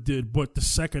Cinema did, but the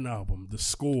second album, The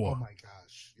Score. Oh my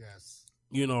gosh, yes.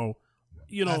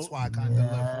 That's why I kind of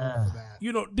love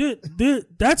that.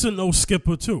 That's a no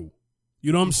skipper too.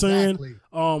 You know what I'm saying?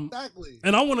 Exactly.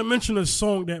 And I want to mention a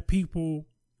song that people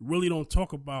really don't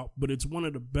talk about, but it's one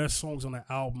of the best songs on the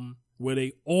album where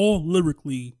they all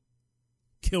lyrically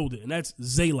killed it, and that's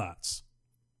Zalots.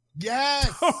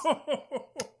 Yes.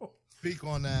 Speak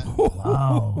on that.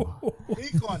 Wow.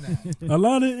 Speak on that. A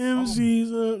lot of MCs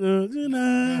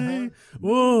tonight.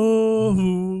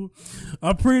 Whoa.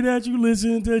 I pray that you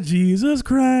listen to Jesus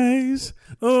Christ.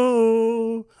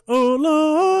 Oh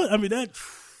Lord. I mean, that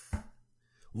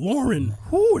Lauryn,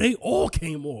 they all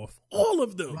came off. All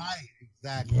of them. Right,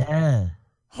 exactly. Yeah.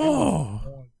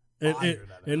 Oh.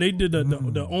 And they did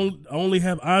the only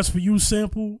have eyes for you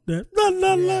sample that la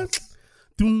la la.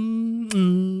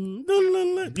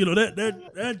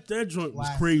 That joint was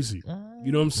crazy.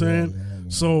 You know what I'm saying? Yeah.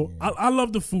 So I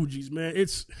love the Fugees, man.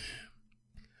 It's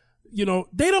they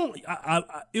don't.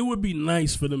 It would be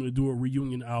nice for them to do a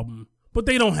reunion album, but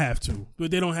they don't have to.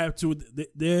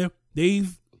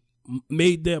 They've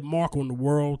made their mark on the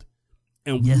world,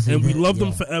 and we love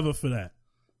them forever for that.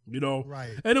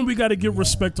 Right. And then we got to give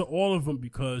respect to all of them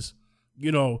because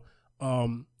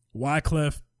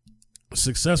Wyclef,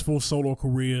 successful solo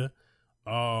career.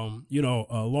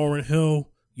 Lauryn Hill,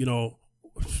 The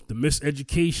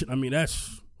Miseducation. I mean,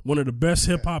 that's one of the best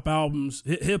hip hop albums,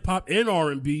 hip hop and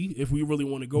R&B, if we really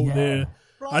want to go there.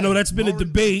 Right. I know that's been a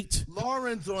debate.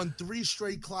 Lauryn's on 3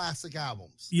 straight classic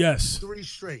albums. Yes. 3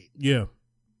 straight. Yeah.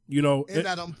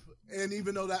 And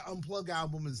even though that Unplugged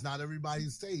album is not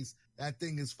everybody's taste, that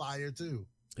thing is fire too.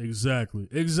 Exactly.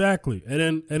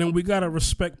 And then we gotta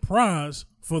respect Pras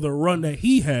for the run that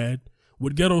he had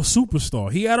with Ghetto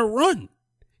Superstar. He had a run.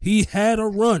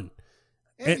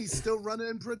 And he's still running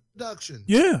in production.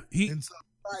 Yeah.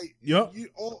 Yep.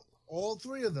 All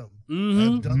 3 of them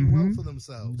have done well for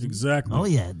themselves. Exactly. Oh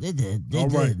yeah, they did. They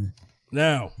did. Right.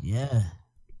 Now, yeah.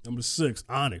 Number 6,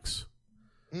 Onyx.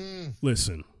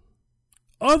 Listen,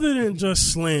 other than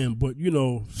just slam, but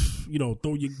throw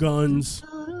your guns.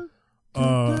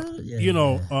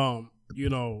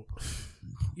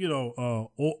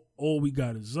 All we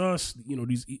got is us.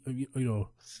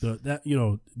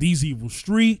 These evil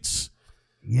streets.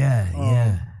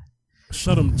 Yeah.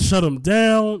 shut them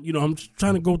down. You know, I'm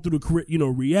trying to go through the career, you know,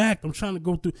 React. I'm trying to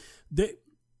go through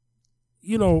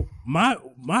you know,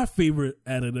 my favorite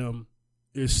out of them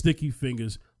is Sticky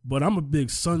Fingers, but I'm a big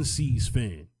Sunseas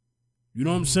fan. You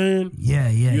know what I'm saying? Yeah.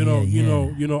 You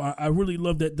know, I really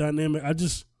love that dynamic. I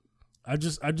just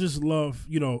love,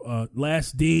 you know,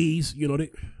 Last Days. You know,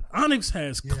 Onyx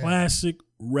has classic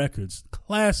records.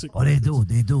 Oh, they do.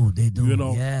 You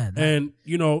know, yeah, and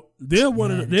you know, they're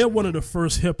one of the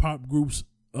first hip hop groups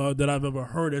that I've ever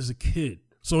heard as a kid.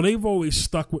 So they've always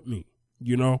stuck with me.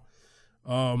 You know,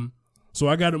 so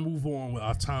I got to move on.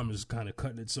 Our time is kind of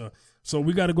cutting it. So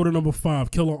we got to go to number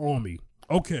 5, Killer Army.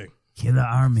 Okay. Killer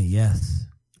Army, yes.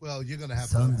 Well, you're gonna have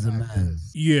Sons to of unpack Man.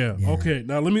 this. Yeah. Okay.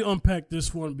 Now let me unpack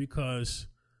this one because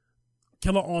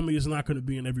Killer Army is not going to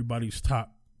be in everybody's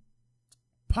top.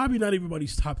 Probably not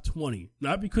everybody's top 20.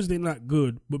 Not because they're not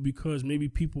good, but because maybe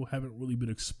people haven't really been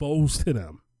exposed to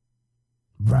them.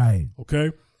 Right.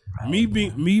 Okay. Right, Me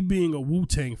being a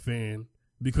Wu-Tang fan,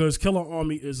 because Killer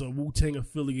Army is a Wu-Tang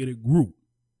affiliated group.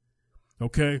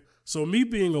 Okay. So me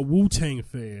being a Wu-Tang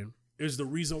fan is the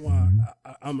reason why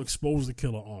I'm exposed to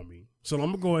Killer Army. So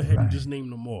I'm gonna go ahead and just name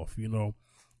them off. You know,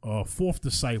 Fourth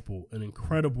Disciple, an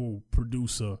incredible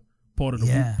producer, part of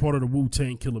the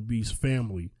Wu-Tang Killer Beast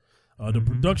family. The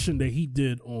production that he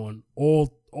did on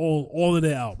all of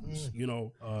their albums. You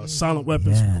know, Silent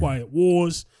Weapons, Quiet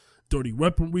Wars, Dirty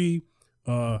Weaponry,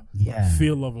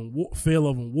 Fear, Love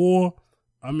and War.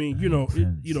 I mean, you know,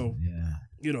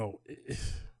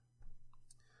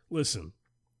 listen.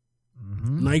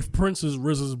 Knife Prince is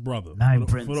RZA's brother.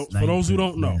 For those who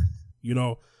don't know, you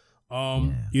know,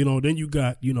 you know, then you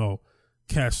got, you know,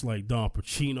 cats like Don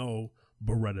Pacino,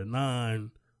 Beretta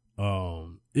 9,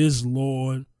 Is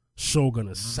Lord, Shogun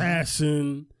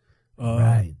Assassin,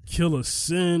 Killer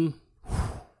Sin.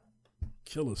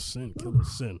 Killer Sin.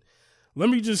 Let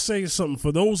me just say something.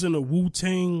 For those in the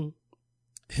Wu-Tang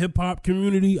hip hop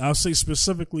community, I'll say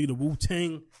specifically the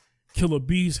Wu-Tang Killer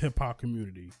Bees hip hop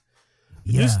community.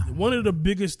 One of the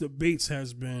biggest debates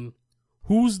has been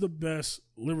who's the best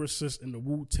lyricist in the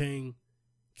Wu-Tang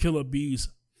Killer Bees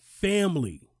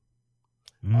family.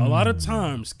 A lot of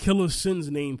times, Killer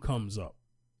Sin's name comes up.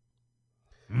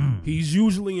 He's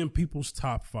usually in people's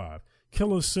top 5.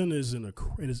 Killer Sin is an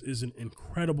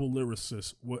incredible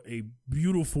lyricist with a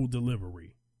beautiful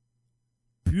delivery.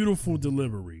 His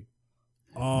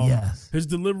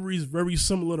delivery is very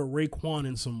similar to Raekwon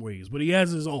in some ways, but he has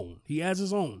his own.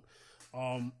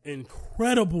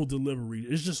 Incredible delivery.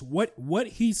 It's just what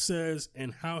he says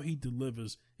and how he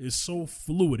delivers is so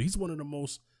fluid. He's one of the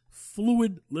most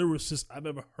fluid lyricists I've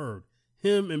ever heard.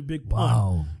 Him and Big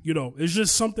Pun. You know, it's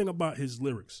just something about his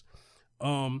lyrics.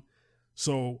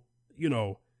 So, you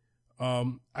know, I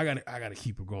gotta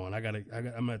keep it going. We're gonna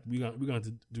have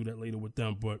to do that later with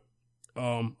them, but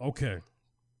okay.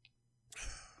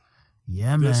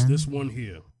 Yeah, man. This one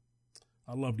here.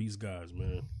 I love these guys,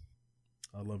 man.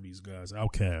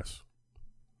 Outkast.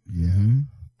 Yeah.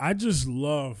 I just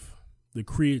love the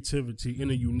creativity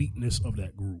and the uniqueness of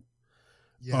that group.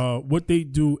 Yeah. What they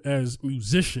do as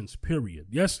musicians, period.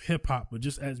 Yes, hip hop, but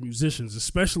just as musicians,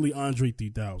 especially Andre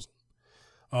 3000.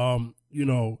 You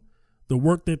know, the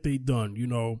work that they done, you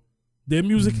know, their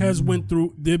music has went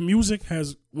through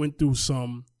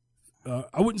some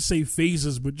I wouldn't say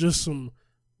phases, but just some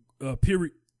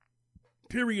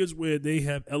periods where they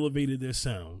have elevated their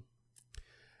sound.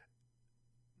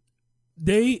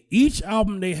 Each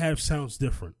album they have sounds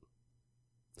different.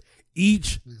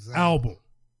 Each album.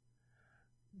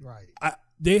 Right.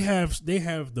 They have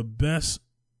the best,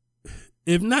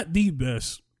 if not the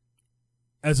best,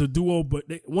 as a duo, but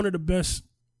one of the best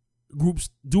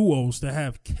duos to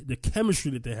have the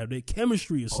chemistry that they have. Their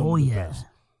chemistry is some of the best.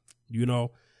 You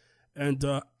know, and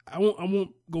I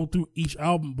won't go through each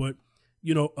album, but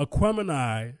you know,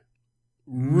 Aquemini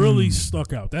really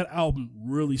stuck out. That album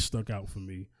really stuck out for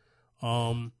me.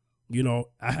 You know,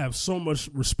 I have so much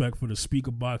respect for the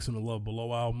Speaker Box and the Love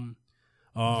Below album.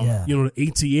 You know, the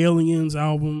AT Aliens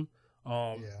album.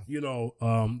 You know,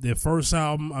 their first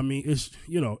album. I mean, it's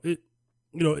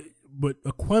but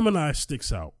Aquemini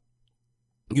sticks out.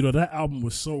 You know, that album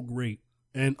was so great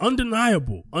and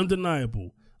undeniable. And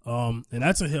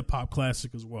that's a hip hop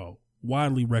classic as well,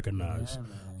 widely recognized.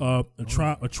 A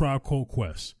Tribe Called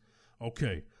Quest.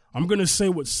 Okay, I'm gonna say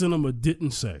what Cinema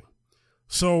didn't say.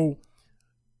 So,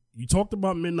 you talked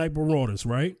about Midnight Marauders,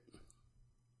 right?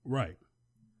 Right.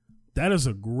 That is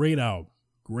a great album.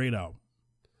 Oh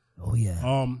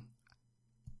yeah.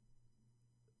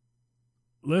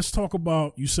 Let's talk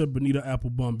about, you said Bonita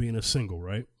Applebum being a single,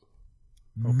 right?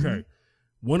 Okay.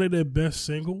 One of their best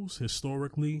singles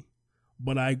historically,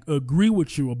 But I agree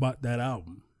with you about that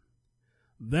album.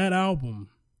 That album,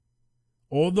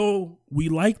 although we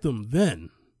liked them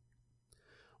then,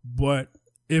 but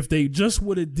if they just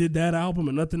would have did that album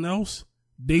and nothing else,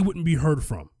 they wouldn't be heard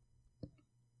from.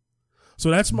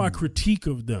 So that's my critique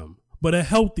of them, but a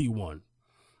healthy one.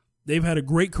 They've had a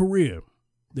great career.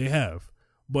 They have.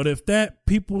 But if that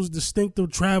People's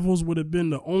Distinctive Travels would have been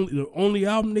the only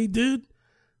album they did,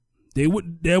 that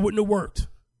wouldn't have worked.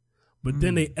 But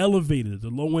then they elevated the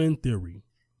Low End Theory.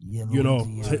 Yeah,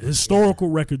 historical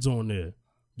records on there.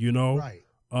 Right.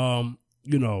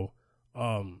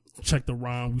 Check the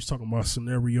Rhyme. We was talking about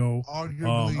Scenario.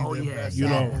 Arguably the best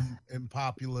album and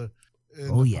popular.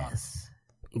 Yes.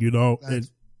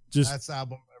 That's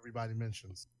album everybody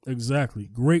mentions. Exactly.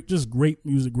 Great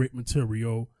music, great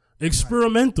material.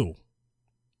 Experimental. Right.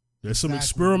 There's some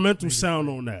experimental sound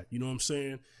on that. You know what I'm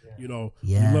saying? Yeah.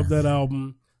 We love that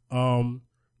album.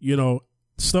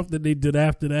 Stuff that they did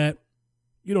after that.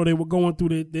 They were going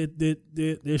through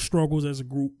their struggles as a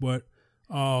group, but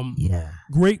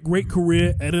great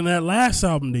career. And then that last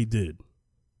album they did.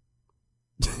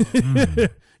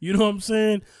 You know what I'm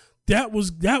saying? That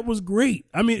was great.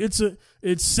 I mean,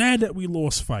 it's sad that we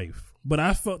lost Fife, but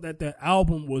I felt that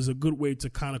album was a good way to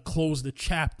kind of close the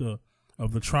chapter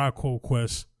of the Tribe Called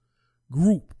Quest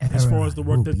group as far as the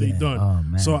work that they done.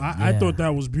 Oh, so I thought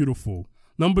that was beautiful.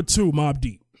 Number 2, Mobb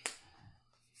Deep.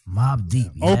 Mobb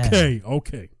Deep. Yeah.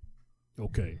 Okay.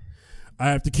 I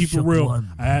have to keep it real.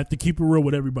 I have to keep it real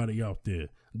with everybody out there.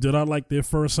 Did I like their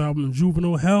first album,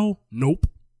 Juvenile Hell? Nope.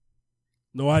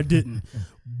 No, I didn't.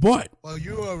 But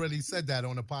you already said that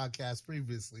on a podcast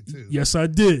previously too. Yes, I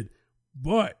did.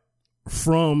 But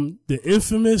from the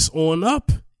Infamous on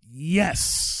up,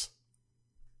 yes.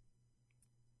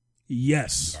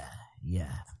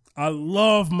 Yeah. I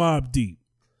love Mobb Deep.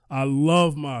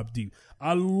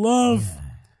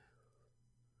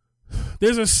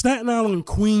 There's a Staten Island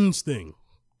Queens thing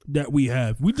that we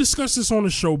have. We discussed this on the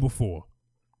show before.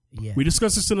 Yeah. We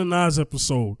discussed this in the Nas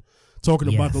episode,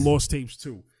 talking about the Lost Tapes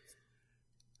too.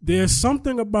 There's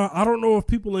something about, I don't know if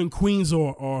people in Queens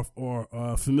are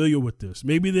familiar with this.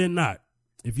 Maybe they're not.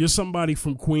 If you're somebody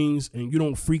from Queens and you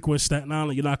don't frequent Staten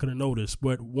Island, you're not going to know this.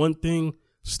 But one thing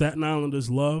Staten Islanders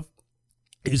love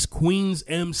is Queens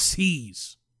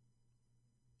MCs.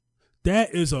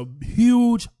 That is a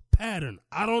huge pattern.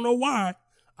 I don't know why.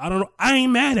 I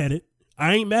ain't mad at it.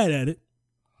 I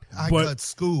got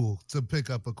school to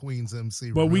pick up a Queens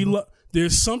MC. But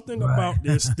there's something about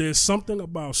there's something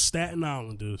about Staten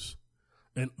Islanders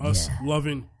and us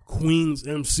loving Queens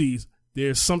MCs.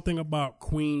 There's something about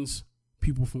Queens,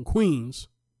 people from Queens,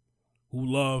 who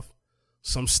love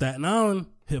some Staten Island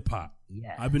hip hop.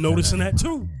 Yeah, I've been noticing that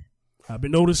too.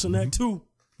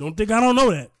 Don't think I don't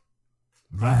know that.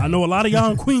 Right. I know a lot of y'all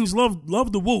in Queens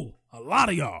love the Woo. A lot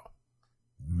of y'all.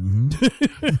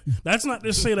 Mm-hmm. That's not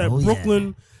to say that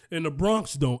Brooklyn and the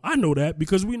Bronx don't. I know that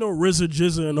because we know RZA,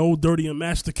 Jizza, and Old Dirty and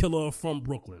Master Killer are from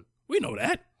Brooklyn. We know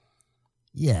that.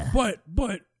 Yeah. But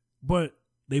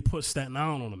they put Staten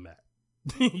Island on the map.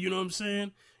 You know what I'm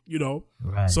saying?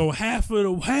 Right. So half of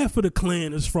the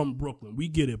clan is from Brooklyn. We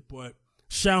get it, but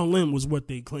Shaolin was what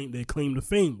they claimed the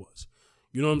fame was.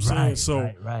 You know what I'm saying? So,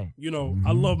 right.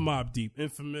 I love Mobb Deep.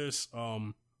 Infamous,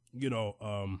 Hell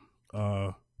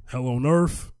on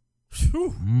Earth.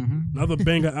 Another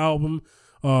banger album.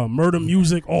 Murder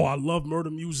Music. Oh, I love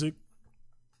Murder Music.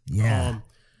 Yeah.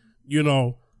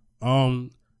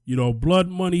 Blood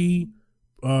Money,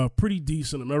 pretty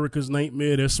decent. America's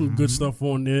Nightmare. There's some good stuff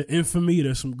on there. Infamy.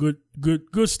 There's some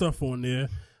good stuff on there.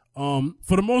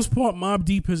 For the most part, Mobb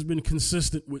Deep has been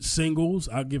consistent with singles.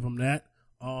 I'll give him that.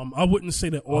 I wouldn't say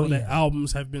that all of their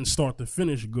albums have been start to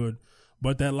finish good,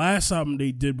 but that last album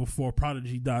they did before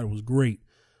Prodigy died was great.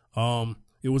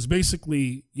 It was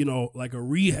basically, like a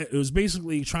rehab. It was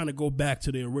basically trying to go back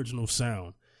to the original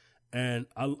sound. And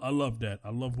I love that. I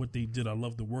love what they did. I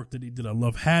love the work that they did. I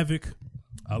love Havoc.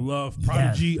 I love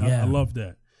Prodigy. I love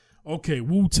that. Okay,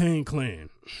 Wu-Tang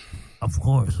Clan. Of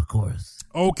course.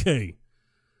 Okay.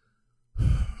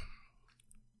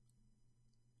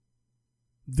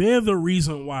 They're the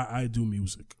reason why I do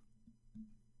music.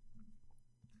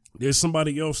 There's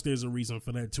somebody else, there's a reason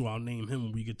for that too. I'll name him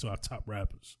when we get to our top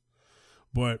rappers.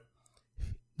 But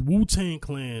Wu-Tang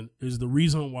Clan is the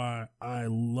reason why I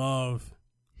love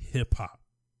hip hop.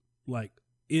 Like,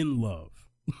 in love.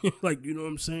 Like, you know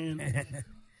what I'm saying?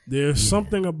 There's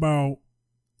something about,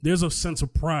 there's a sense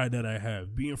of pride that I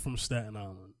have being from Staten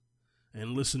Island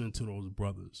and listening to those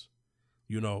brothers.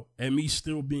 And me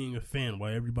still being a fan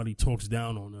while everybody talks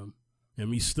down on them,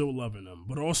 and me still loving them,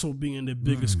 but also being their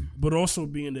biggest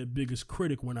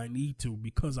critic when I need to,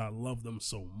 because I love them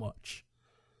so much.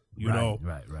 Right.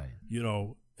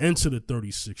 Enter the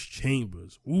 36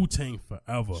 Chambers, Wu-Tang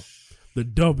Forever, the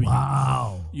W.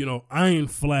 Wow. Iron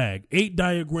Flag. 8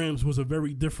 Diagrams was a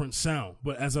very different sound,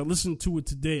 but as I listen to it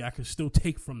today, I can still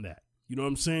take from that. You know what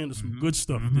I'm saying? There's some good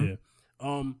stuff there.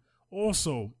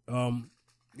 Also, a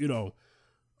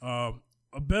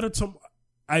better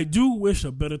I do wish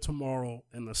A Better Tomorrow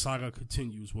and The Saga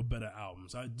Continues were better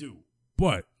albums. I do.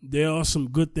 But there are some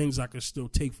good things I can still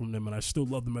take from them, and I still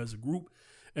love them as a group.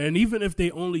 And even if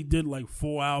they only did like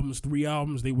 4 albums, 3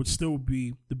 albums, they would still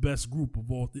be the best group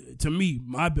of all, to me,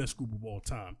 my best group of all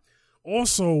time.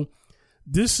 Also,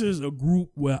 this is a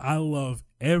group where I love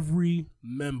every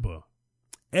member.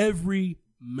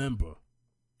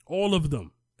 All of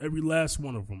them. Every last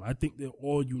one of them. I think they're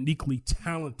all uniquely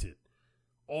talented.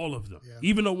 All of them. Yeah.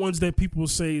 Even the ones that people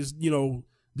say is,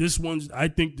 I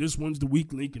think this one's the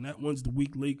weak link and that one's the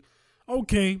weak link.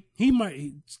 Okay,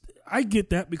 I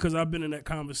get that because I've been in that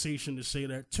conversation to say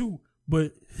that too.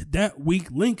 But that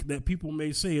weak link that people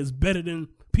may say is better than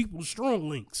people's strong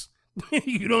links.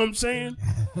 You know what I'm saying?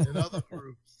 In other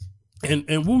groups.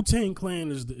 And Wu-Tang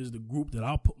Clan is the group that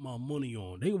I'll put my money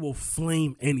on. They will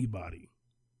flame anybody.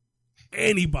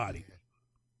 Anybody.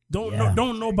 Don't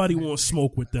nobody want to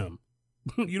smoke with them.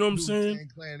 You know what I'm saying?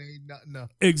 Wu-Tang Clan ain't nothing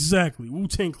up. Exactly.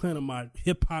 Wu-Tang Clan are my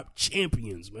hip-hop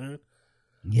champions, man.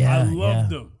 Yeah, I love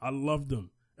them. I love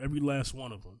them. Every last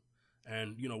one of them.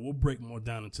 And, we'll break more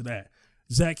down into that.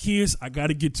 Zacchaeus, I got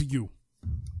to get to you.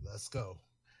 Let's go.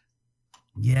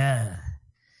 Yeah.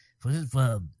 For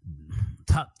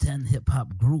top 10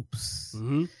 hip-hop groups.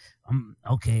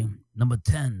 Okay. Number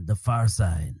 10, The Far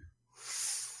Side.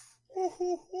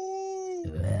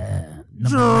 Yeah.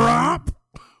 Drop.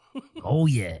 Oh,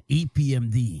 yeah.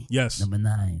 EPMD. Yes. Number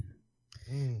 9.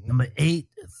 Number 8,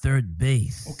 Third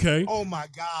Base. Okay. Oh, my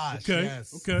gosh. Okay.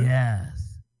 Yes. Okay.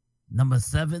 Yes. Number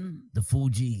 7, The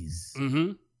Fugees.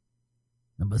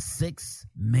 Number 6,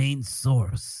 Main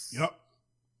Source. Yep.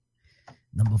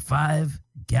 Number 5,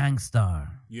 Gangstar.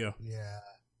 Yeah.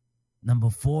 Number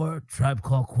 4, Tribe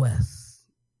Called Quest.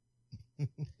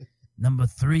 Number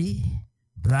 3,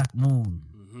 Black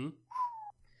Moon.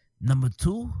 Number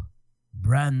 2,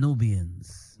 Brand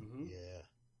Nubians. Yeah.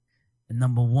 And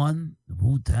number 1,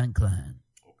 Wu-Tang Clan.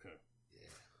 Okay.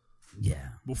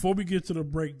 Yeah. Before we get to the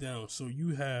breakdown, so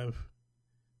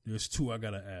there's 2 I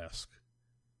got to ask.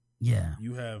 Yeah.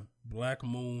 You have Black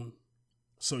Moon.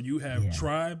 So you have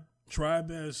Tribe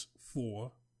as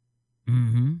 4.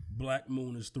 Black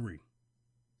Moon is 3.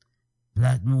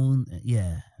 Black Moon,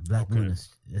 yeah. Black Moon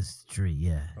is 3,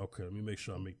 yeah. Okay, let me make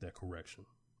sure I make that correction.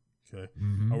 Okay.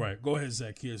 All right, go ahead,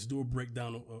 Zacchaeus. Do a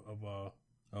breakdown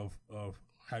of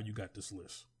how you got this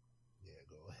list. Yeah,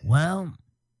 go ahead. Well,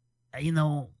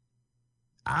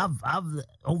 I've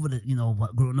over the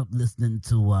growing up listening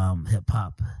to hip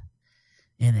hop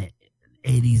in the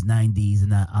 80s, 90s,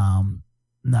 and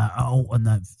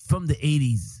from the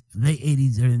 80s, late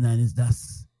 80s, early 90s.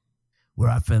 That's where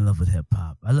I fell in love with hip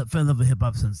hop. I fell in love with hip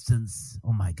hop since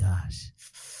oh my gosh,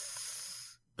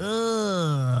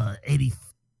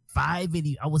 85,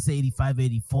 80. I would say 85,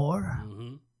 84.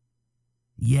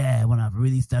 Yeah, when I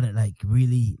really started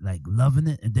really loving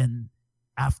it, and then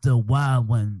after a while,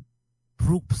 when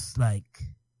groups like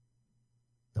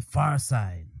The Far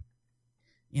Side,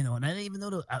 and I didn't even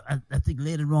know I think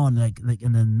later on, like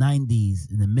in the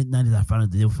 90s, in the mid 90s, I found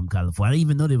out they were from California. I didn't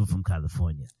even know they were from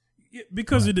California. Yeah,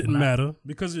 because it didn't matter.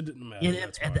 Yeah,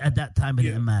 at that time it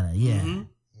didn't matter. Yeah.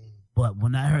 But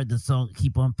when I heard the song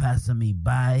 "Keep on Passing Me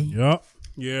By,"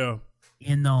 yeah.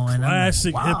 And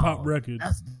classic like, wow, hip hop record.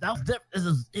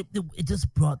 It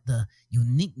just brought the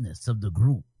uniqueness of the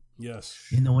group. Yes.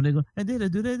 When they go, I did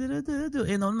it, do.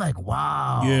 I'm like,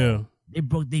 wow. Yeah. They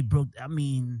broke. I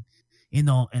mean,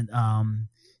 and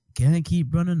can't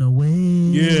keep running away.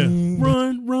 Yeah.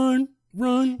 Run.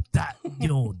 That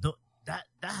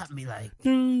that had me like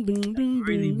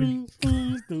really.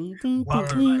 Rest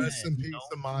in peace,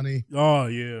 Amani. Oh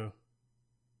yeah.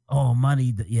 Oh,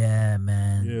 money, yeah,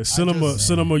 man. Yeah,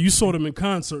 Cinema. You saw them in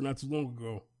concert not too long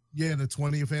ago. Yeah, the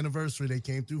 20th anniversary, they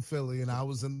came through Philly, and I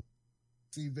was in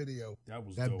the video. That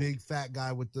was that dope. big fat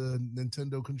guy with the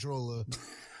Nintendo controller.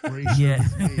 Yeah.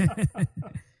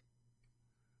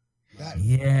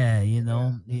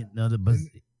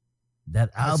 That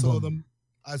album.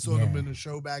 I saw them in the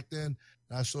show back then.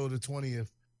 I saw the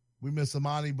 20th. We miss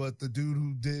Amani, but the dude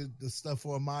who did the stuff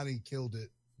for Amani killed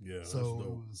it. Yeah,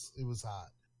 so it was hot.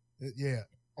 Yeah,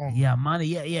 Amani.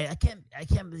 Yeah. I can't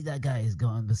believe that guy is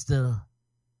gone, but still,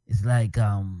 it's like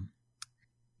and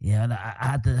I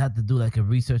had to do like a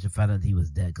research and find out he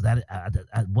was dead because I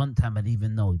at one time I didn't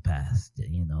even know he passed. I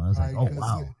was like, oh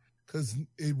wow. because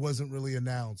it wasn't really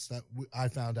announced. That I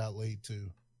found out late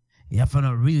too. Yeah, I found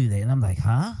out really late, and I'm like,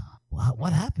 huh?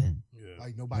 What happened? Yeah.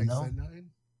 Like nobody said nothing.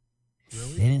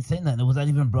 Really? They didn't say nothing. It was not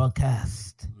even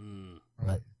broadcast.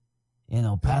 But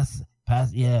past,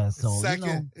 yeah. So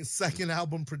his second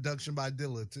album production by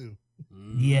Dilla too.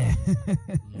 Yeah.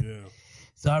 Yeah.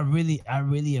 So I really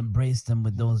embraced them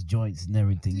with those joints and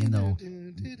everything,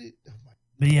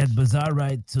 But yeah, Bizarre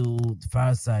Ride to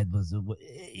Fireside was,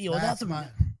 that's my.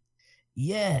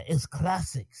 Yeah, it's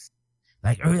classics.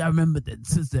 Like I remember that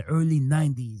since the early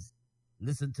 '90s.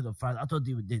 Listen to the Fire. I thought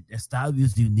their style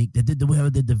was unique. They did the way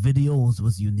they did the videos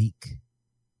was unique.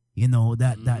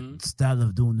 That style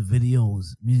of doing the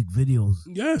videos, music videos.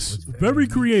 Yes, very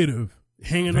creative.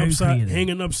 Hanging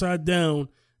upside down,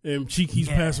 and Cheeky's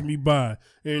passing me by,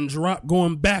 and Drop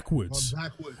going backwards.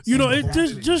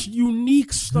 It's just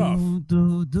unique stuff.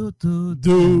 Do.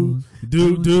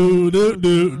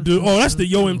 Oh, that's the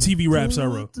Yo MTV Raps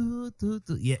era.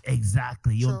 Yeah,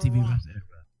 exactly. Yo MTV Raps era.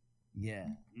 Yeah.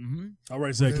 Mm-hmm. All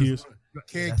right, Zacchaeus.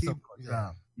 Can't keep.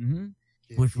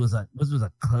 Which was a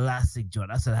classic joint.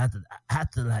 I said I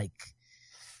had to like.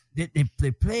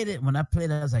 They played it when I played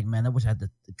it. I was like, man, I wish I had to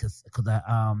because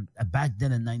I back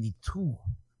then in '92,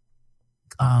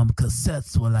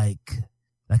 cassettes were like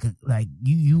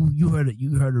you heard it.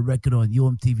 You heard a record on Yo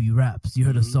MTV Raps. You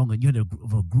heard a song and you heard a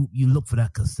group. You look for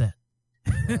that cassette.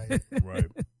 Right.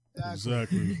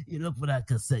 Exactly. You look for that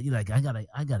cassette. You're like, I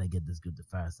gotta get this good to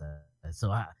Fireside. So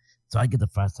I get the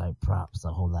Fireside props a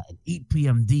whole lot. And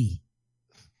EPMD,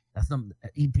 that's number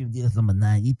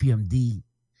 9. EPMD,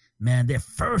 man, their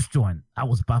first joint, I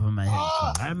was popping my head.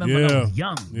 I remember when I was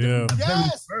young. Yeah. The very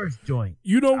first joint.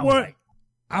 You know what? Like,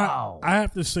 wow. I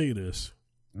have to say this.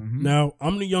 Mm-hmm. Now,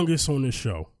 I'm the youngest on this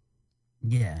show.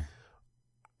 Yeah.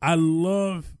 I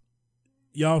love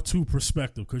y'all two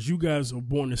perspective because you guys are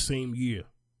born the same year.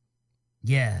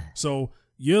 Yeah. So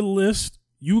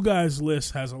you guys'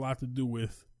 list has a lot to do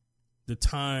with the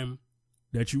time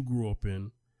that you grew up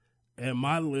in. And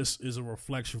my list is a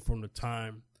reflection from the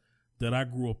time that I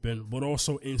grew up in, but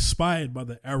also inspired by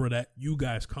the era that you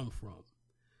guys come from.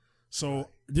 So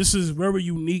this is very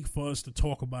unique for us to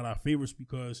talk about our favorites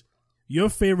because your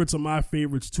favorites are my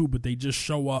favorites too, but they just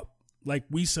show up, like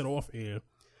we said off air,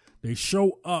 they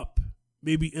show up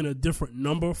maybe in a different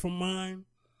number from mine,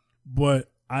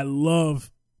 but I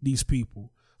love these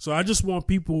people. So I just want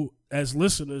people as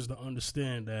listeners to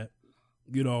understand that,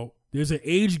 there's an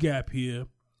age gap here,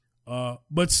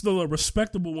 but still a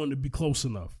respectable one to be close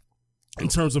enough in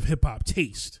terms of hip hop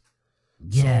taste.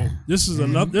 Yeah. So this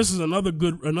is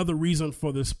another reason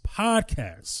for this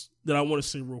podcast that I want to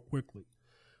say real quickly.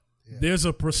 Yeah. There's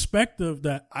a perspective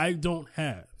that I don't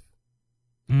have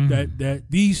that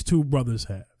these two brothers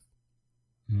have.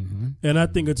 Mm-hmm. And I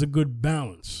think it's a good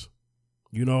balance.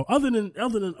 Other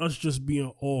than us just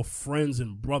being all friends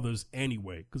and brothers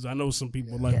anyway, because I know some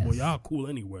people are like, well, y'all cool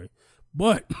anyway.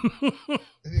 But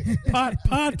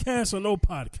podcast or no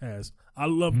podcast, I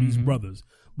love these brothers.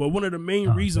 But one of the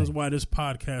main reasons why this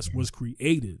podcast was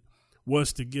created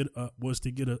was to get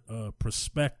a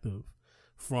perspective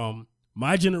from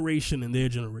my generation and their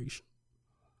generation.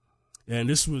 And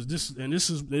this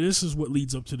is what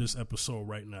leads up to this episode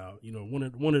right now.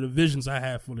 One of the visions I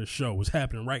have for this show is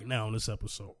happening right now in this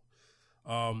episode.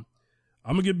 I'm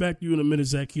gonna get back to you in a minute,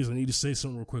 Zacchaeus. I need to say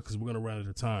something real quick because we're gonna run out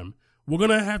of time. We're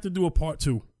gonna have to do a part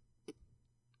 2.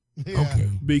 Yeah. Okay.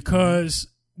 Because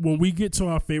when we get to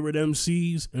our favorite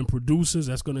MCs and producers,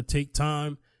 that's gonna take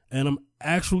time, and I'm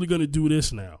actually gonna do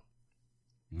this now.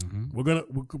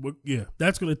 Mm-hmm.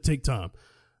 That's gonna take time.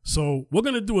 So we're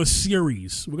going to do a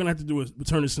series. We're going to have to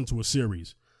turn this into a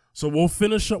series. So we'll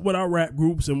finish up with our rap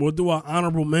groups and we'll do our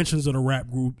honorable mentions of the rap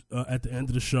group at the end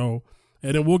of the show.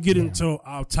 And then we'll get into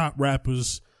our top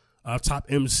rappers, our top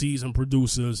MCs and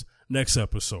producers next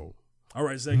episode. All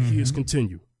right, Zacchaeus,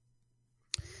 continue.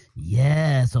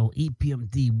 Yeah, so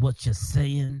EPMD, what you're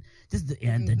saying.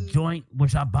 The joint,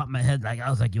 which I bopped my head. Like, I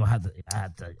was like, I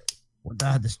had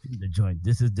to stream the joint.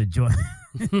 This is the joint.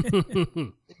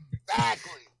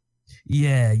 Exactly.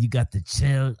 Yeah, you got the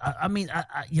chill. I mean,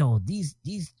 these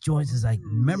joints is like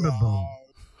memorable,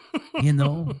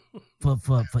 for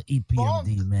EPMD, funk,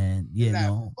 man.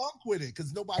 Funk with it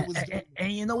because nobody was.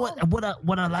 And you know what?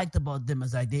 What I liked about them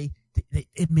is like they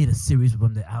made a series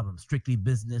from their album, Strictly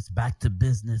Business, Back to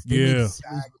Business. They made a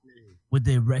series with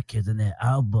their records and their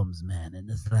albums, man. And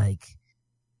it's like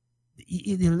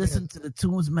you listen to the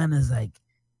tunes, man. It's like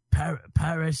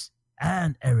Parrish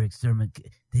and Eric Sermon,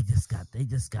 they just got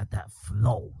that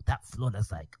flow. That flow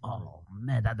that's like, oh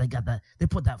man, they got that. They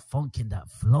put that funk in that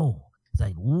flow. It's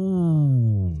like,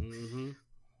 ooh. Mm-hmm.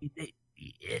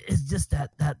 it's just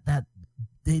that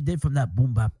they did from that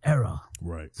boom bap era,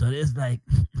 right? So it's like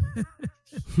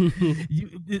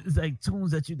it's like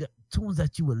tunes that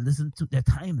you would listen to. They're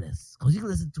timeless because you can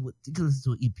listen to it. You can listen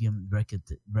to an EPM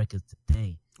record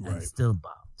today and still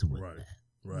bop to it, man.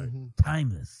 Right.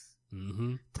 Timeless.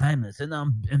 Timeless.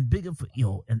 And bigger for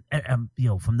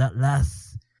from that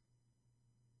last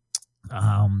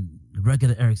record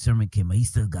that Eric Sermon came out, he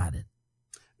still got it.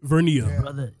 Vernia,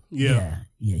 brother. Yeah,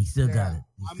 he still got it.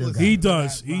 He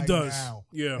does. Now,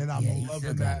 yeah, and I'm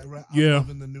loving that. Yeah,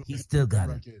 loving the new he still got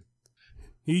it.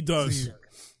 He does.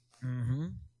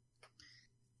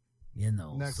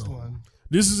 Next one.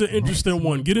 This is an interesting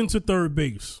one. Get into third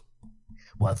base.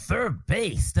 Well, third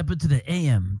base, step into the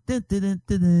AM.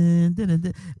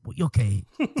 Okay,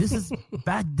 this is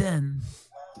back then.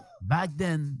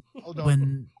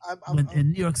 When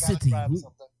in New York City. All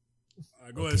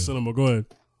right, go ahead, Cinema. Go ahead.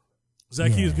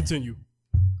 Zacchaeus, continue.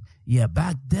 Yeah,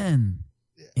 back then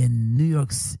in New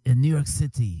York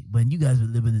City, when you guys were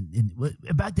living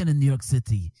back then in New York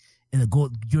City,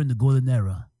 during the golden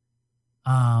era,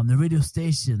 the radio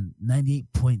station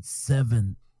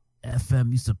 98.7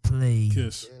 FM used to play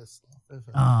Kiss.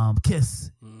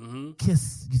 Kiss.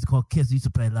 Kiss used to call Kiss. Used to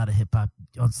play a lot of hip hop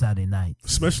on Saturday nights,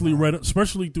 especially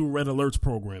through Red Alert's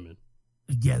programming.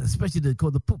 Yeah, especially the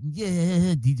Poop.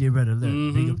 Yeah, DJ Red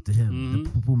Alert. Big up to him. The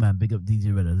Poop man. Big up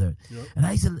DJ Red Alert. Yep. And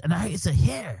I used to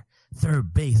hear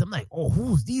third base. I'm like, oh,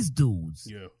 who's these dudes?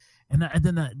 Yeah. And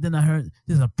then I heard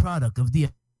there's a product of the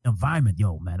environment.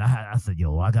 Yo, man, I said,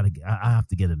 yo, I have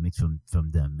to get a mix from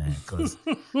them, man, because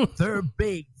third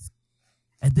base.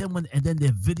 And then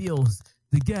their videos,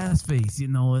 the gas face,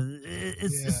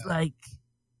 it's like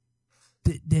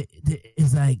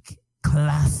it's like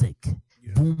classic.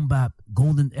 Yeah. Boom bap,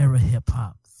 golden era hip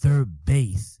hop, third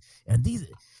base, and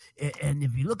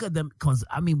if you look at them, because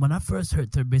when I first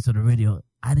heard third base on the radio,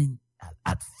 I didn't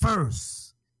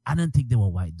think they were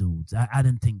white dudes. I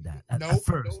didn't think that at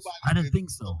first. I didn't think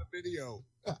so. Video.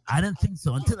 I didn't think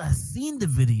so until I seen the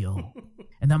video,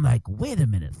 and I'm like, wait a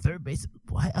minute, third base.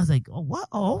 Why? I was like, oh what?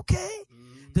 Oh okay.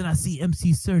 Then I see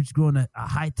MC Serge growing a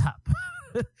high top.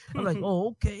 I'm like, oh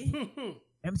okay.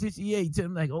 MC,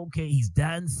 I'm like, okay, he's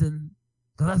dancing.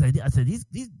 Cause I said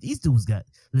these dudes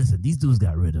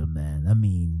got rhythm,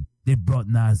 man. They brought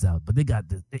Nas out, but they got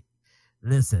this.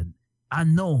 Listen, I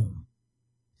know.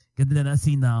 Cause then I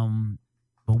seen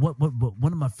but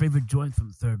one of my favorite joints from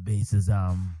third base is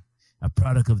a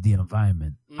product of the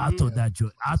environment. I thought that's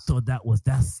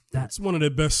one of their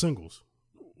best singles.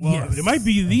 Well, yes. It might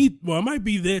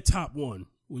be their top one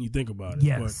when you think about it.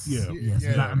 Yes, but yes.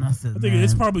 Yeah. I think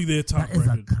it's probably their top record.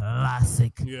 That is a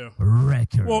classic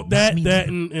record. Well, that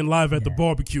and Live at the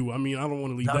Barbecue. I don't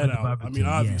want to leave that out.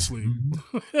 Obviously.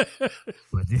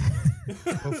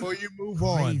 Before you move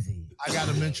on, I got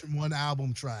to mention one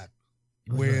album track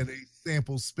where they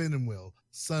sample Spinning Wheel,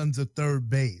 Sons of Third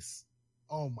Base.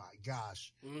 Oh my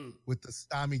gosh. With the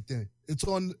stymied thing.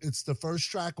 It's the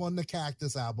first track on the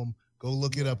Cactus album. Go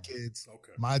look it up, kids.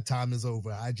 Okay. My time is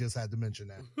over. I just had to mention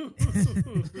that.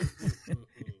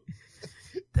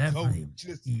 Definitely.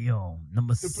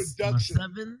 Number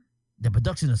 7. The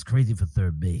production is crazy for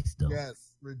third base, though.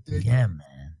 Yes, ridiculous. Yeah,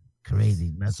 man.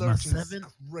 Crazy. My 7.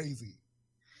 Crazy.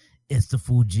 It's the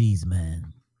Fugees,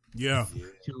 man. Yeah.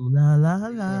 La la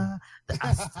la.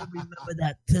 I still remember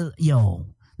that till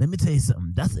let me tell you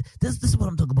something. This is what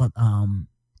I'm talking about.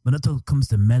 When it comes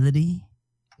to melody.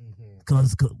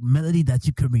 Because melody that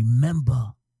you can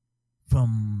remember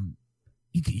from,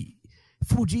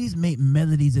 Fugees made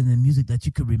melodies in the music that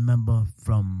you could remember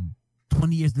from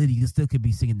 20 years later. You still could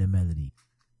be singing the melody.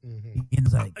 And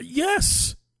it's like,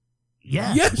 yes,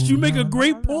 you make a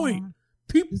great point.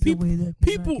 People,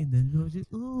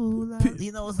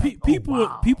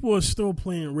 people are still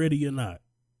playing Ready or Not.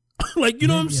 Like, you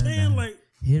know what I'm saying? Like,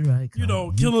 here I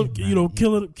come.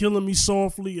 killing me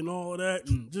softly and all of that,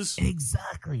 and just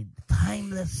exactly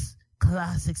timeless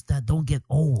classics that don't get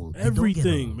old.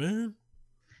 Everything, man.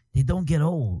 They don't get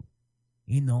old.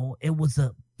 It was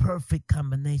a perfect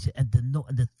combination. And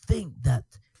the thing that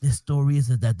the story is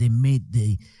that they made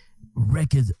the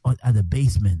records in the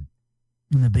basement,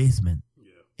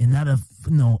 and not a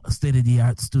state of the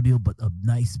art studio, but a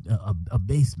nice a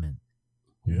basement.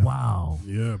 Yeah. Wow.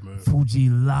 Yeah, man. Fuji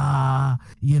La,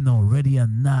 Ready or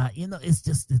Not. It's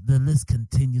just the list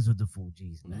continues with the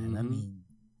Fugees, man.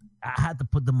 I had to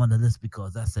put them on the list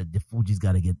because I said the Fugees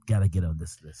gotta get on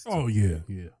this list. Oh yeah.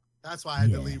 That's why I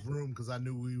had to leave room because I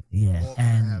knew we all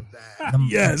and have that.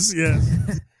 Yes.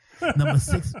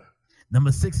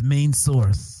 Number 6, Main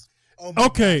Source. Oh my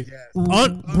okay.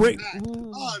 God,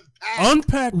 yes.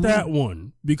 Unpack that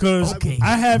one because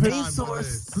I haven't. Main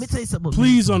source. Let me tell you something.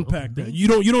 Please unpack that. You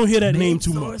don't hear that name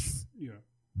too much. Yeah.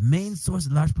 Main source,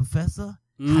 Large Professor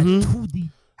had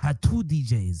two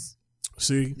DJs.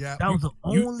 See, yeah. That was the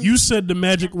only. You said the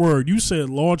magic word. You said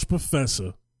Large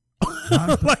Professor.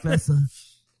 Large Professor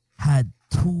had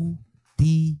two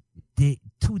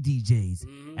DJs,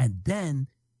 and then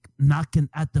knocking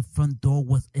at the front door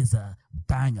is a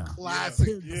banger.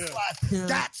 Classic. Yeah.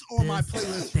 That's on my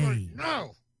playlist right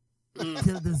now.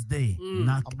 Till this day,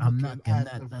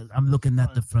 I'm looking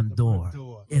at the front door.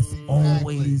 It's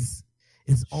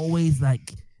always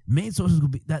like Main Source will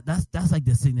be that's like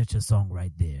the signature song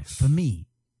right there for me.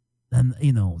 And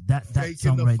you know that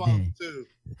song right there. Too.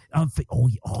 You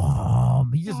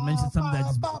just mentioned something that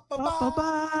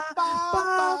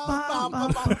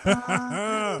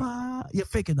you're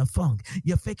faking the funk.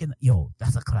 You're faking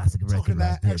that's a classic record. Talking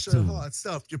right that there extra too. hard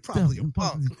stuff. You're probably a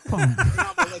punk.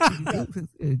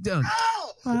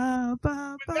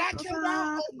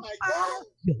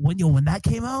 When that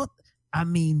came out, I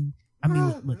mean,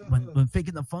 when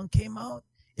Faking the Funk came out,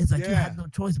 it's like you had no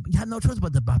choice. You had no choice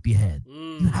but to bop your head.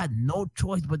 You had no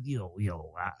choice but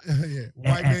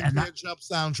White Man Can't Jump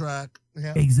soundtrack.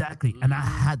 Yeah. Exactly, and I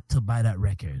had to buy that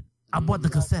record. I bought the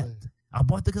cassette.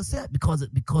 Because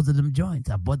of them joints.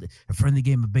 A friendly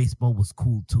game of baseball was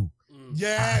cool too.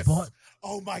 Yes.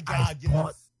 Oh my God. I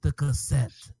bought the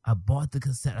cassette. I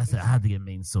said I had to get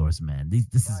Main Source, man.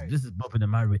 This is bumping in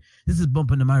my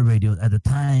radio at the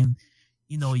time.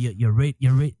 You know your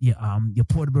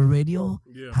portable radio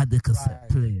had the cassette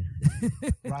player.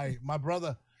 Right. My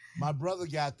brother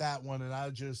got that one, and I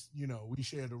just we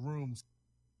shared the rooms.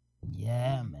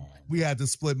 Yeah, man. We had to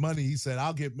split money. He said,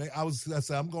 I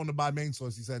said, I'm going to buy Main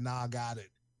Source. He said, nah, I got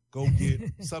it. Go get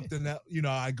something else.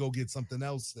 I go get something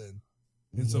else then.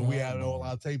 And so we had all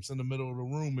our tapes in the middle of the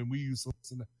room, and we used to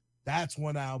listen. That's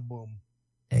one album.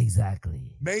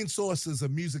 Exactly. Main Source is a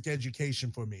music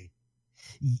education for me.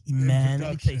 Man,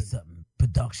 let me tell you something.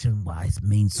 Production-wise,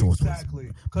 Main Source was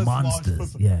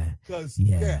monsters.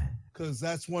 Because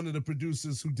that's one of the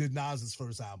producers who did Nas's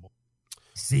first album.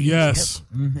 See, yes.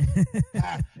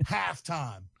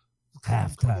 Halftime.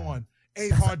 Come on.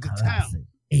 Ain't hard to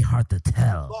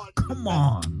tell. Come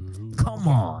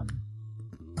on.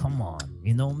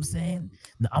 You know what I'm saying?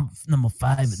 Number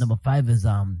five is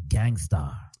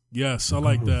Gangstar. Yes, I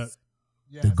like that.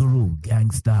 Yes. The Guru,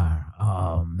 Gangstar.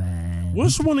 Oh man.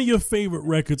 What's one of your favorite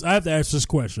records? I have to ask this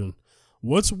question.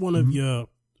 What's one of your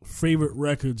favorite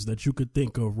records that you could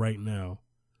think of right now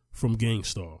from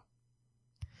Gangstar?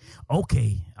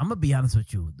 Okay, I'm gonna be honest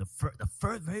with you. The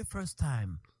very first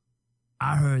time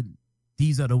I heard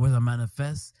 "These Are the Words I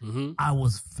Manifest," I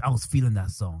was feeling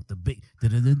that song. The big,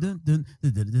 that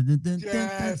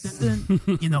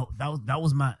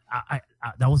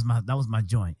was my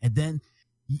joint. And then,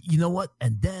 you know what?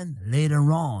 And then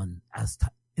later on,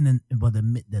 in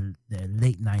the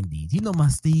late '90s, my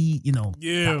Steve,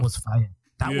 that was fire.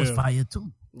 That was fire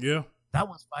too. Yeah, that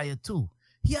was fire too.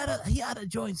 He had a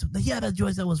joint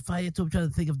that was fire too. I'm trying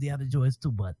to think of the other joints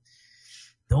too, but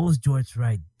those joints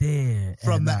right there.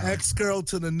 From the ex-girl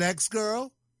to the next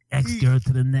girl? Ex-girl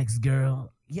to the next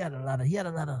girl. He had a lot of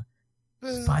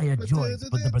fire joints.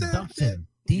 But the production,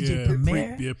 DJ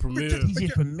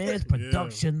Premier's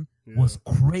production was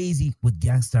crazy with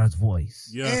Gangstar's voice.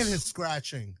 Yes. And his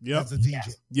scratching as a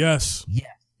DJ. Yes. Yep.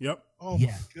 Oh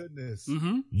my goodness.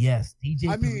 Mm-hmm. Yes.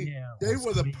 DJ Premier they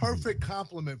were the perfect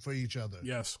complement for each other.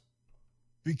 Yes.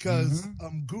 Because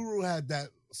Guru had that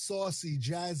saucy,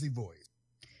 jazzy voice.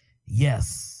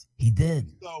 Yes, he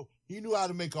did. So he knew how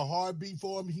to make a hard beat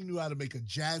for him. He knew how to make a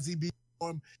jazzy beat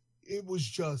for him. It was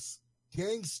just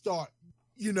Gangstar.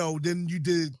 Then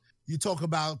you talk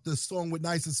about the song with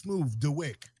Nice and Smooth,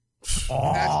 DeWick.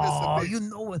 Oh, you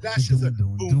know it. That's just a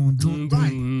boom,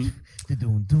 right.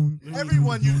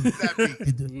 Everyone uses that beat.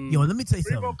 Yo, let me tell you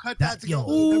something. Cut that together.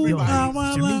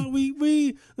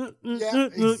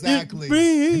 Exactly. Let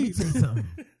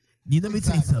me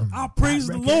tell you something. I'll praise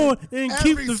the Lord and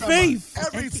keep the faith.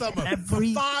 Every summer. For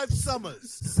 5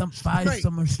 summers. 5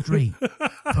 summers straight.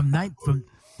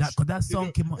 That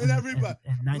song came out and everybody.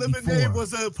 In 94. Lemonade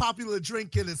was a popular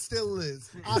drink and it still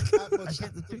is.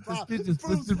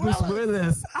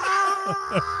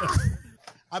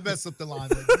 I messed up the line.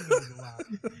 But you know the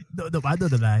line. No, I know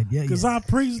the line. Yeah, because I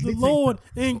praise the Lord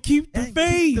and keep the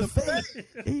faith.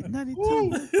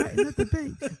 892, right in the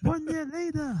debate. 1 year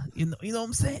later, you know what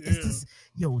I'm saying? It's just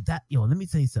let me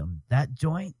tell you something. That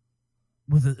joint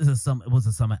was a summer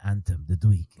anthem. The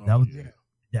Dweek. That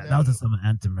was a summer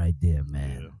anthem right there,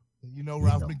 man.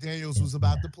 Ralph McDaniels was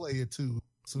about to play it too.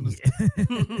 As soon as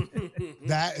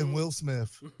that and Will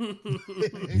Smith.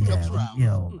 It comes around.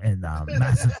 Yo, and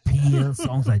Mass Appeal,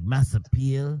 songs like Mass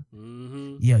Appeal.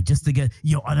 Mm-hmm. Yeah, just to get,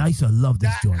 and I used to love this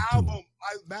That joint album, too.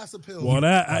 Mass Appeal. Well,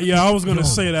 I was gonna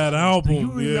say that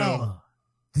album.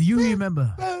 Do you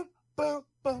remember?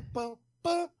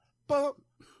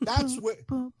 That's what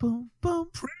Primo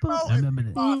I remember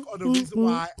and that. Rock are the reason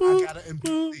why I got an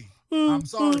MPC. I'm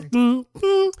sorry.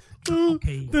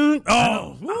 Okay.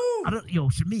 I don't,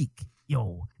 Shamik.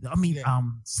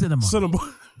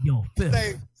 Cinema. Yo,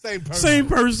 Fifth. Same person. Same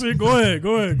person. Go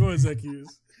ahead,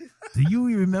 Zacchaeus. Do you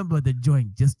remember the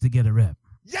joint Just to Get a Rep?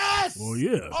 Yes. Oh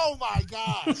yeah. Oh my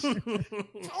gosh.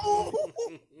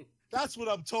 That's what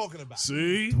I'm talking about.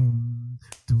 See. Doom,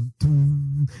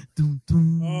 doom, doom,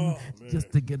 doom. Oh,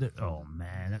 just to get it. Oh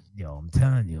man, I'm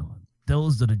telling you,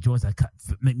 those are the joints that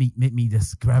make me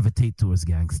just gravitate towards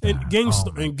Gangsta.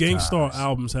 And Gangstar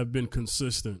albums have been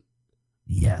consistent.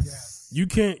 Yes. You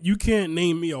can't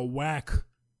name me a whack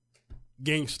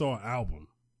Gangstar album.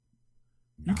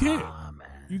 You can't. Man.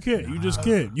 You can't. You just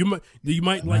can't. You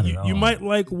might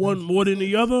like one more than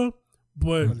the other,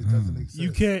 but it doesn't exist.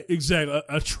 you can't. Exactly.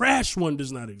 A trash one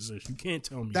does not exist. You can't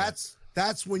tell me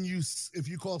that's when if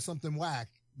you call something whack,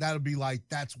 that'll be like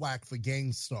that's whack for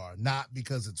Gangstar, not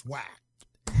because it's whack.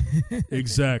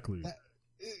 Exactly.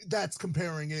 That's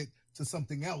comparing it to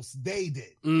something else they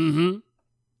did. Mm-hmm.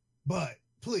 But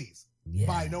please,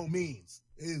 by no means,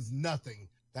 it is nothing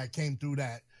that came through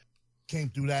that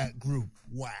group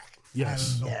whack.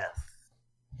 Yes.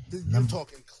 You're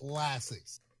talking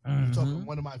classics. Mm-hmm. You're talking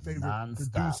one of my favorite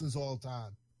producers all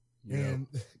time. Yeah.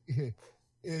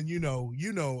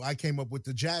 And I came up with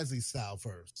the jazzy style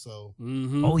first. So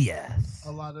oh yes.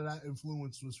 A lot of that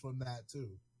influence was from that too.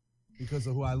 Because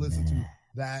of who I listened to.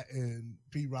 That and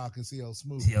Pete Rock and CL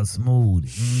Smooth. CL Smooth.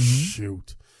 Mm-hmm.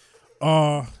 Shoot.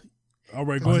 All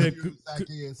right, go ahead.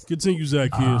 Continue,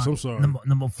 Zacchaeus. I'm sorry.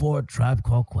 Number 4, Tribe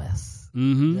Called Quest.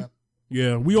 Mm-hmm. Yep.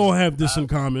 Yeah, we all have this in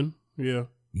common. Yeah.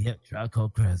 Yep, Tribe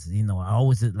Called Quest. I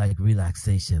always like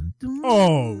relaxation.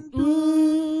 Oh.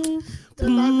 Yeah,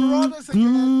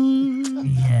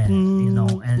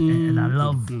 and I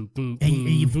love, and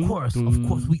of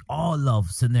course, we all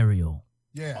love Scenario.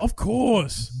 Yeah, of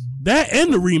course. That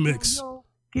and the remix.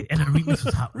 And the remix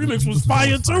was hot. Remix was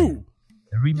fire too.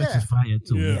 The remix was fire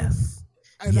too. Yeah. Yes.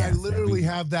 And I literally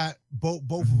have that both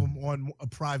of them on a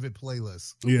private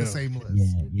playlist. Yeah. The same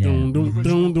list. Yeah.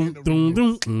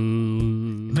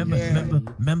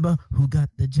 Remember who got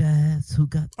the jazz? Who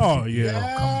got the Oh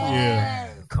yeah.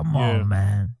 Come on,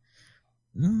 man.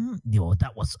 Yo, I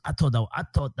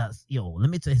thought that's let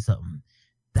me tell you something.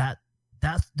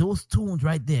 That's those tunes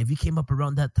right there. If you came up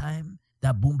around that time,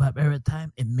 that boom bap era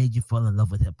time, it made you fall in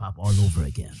love with hip hop all over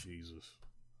again. Jesus.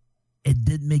 It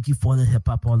did make you fall in hip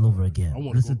hop all over again. I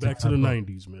want to go back to the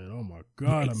 90s, man. Oh my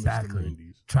God, exactly. I miss the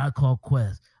 90s. Tribe Called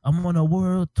Quest. I'm on a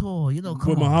world tour, come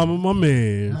with Muhammad, my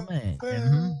man. My man.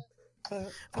 Mm-hmm.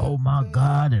 Oh my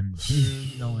God, and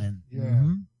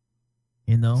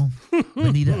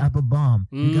Bonita Applebaum.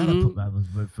 You gotta put that was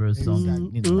the first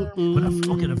song.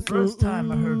 The first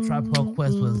time I heard Tribe Called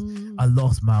Quest was I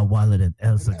Lost My Wallet in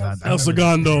El Segundo. El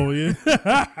Segundo, yeah.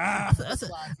 I said,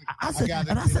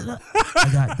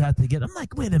 I got to get. I'm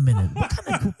like, wait a minute, what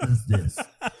kind of group is this?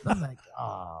 I'm like,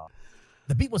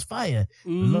 the beat was fire.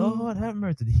 Lord have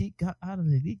mercy. He got out of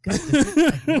it. He got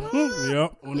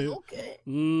yep. Okay.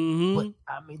 Mm-hmm. But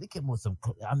they came with some.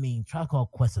 Tribe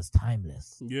Called Quest is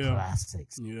timeless. Yeah.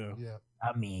 Classics. Yeah.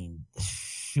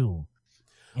 Shoot.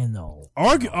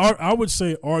 I would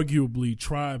say arguably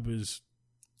Tribe is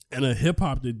in a hip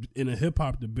hop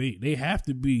debate. They have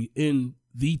to be in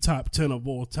the top 10 of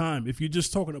all time. If you're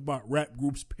just talking about rap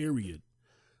groups, period,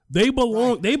 they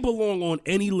belong. Right. They belong on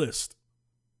any list.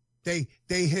 They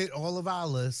hit all of our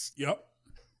lists. Yep.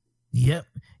 Yeah.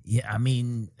 I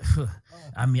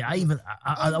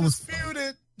was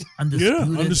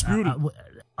undisputed.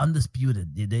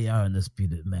 Undisputed. They are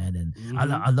undisputed, man. And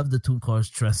I love the tune called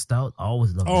Stressed Out. I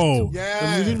always love that tune.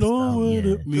 Yeah. You know what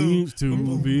it means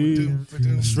to be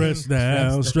stressed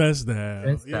out. Classics.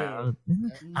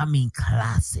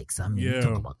 You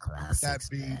talk about classics. That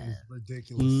beat man. is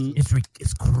ridiculous.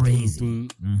 It's crazy.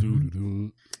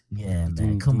 Yeah,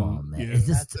 man. Come on, man. Yeah. It's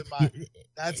just,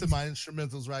 that's in my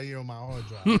instrumentals right here on my hard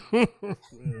drive.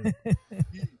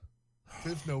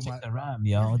 Fifth know check the rhyme,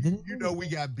 y'all. We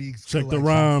got beats. Check the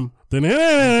rhyme. Back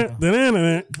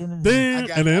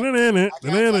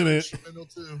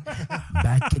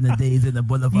in the days in the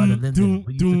Boulevard of Linden,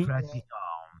 we used to crack it.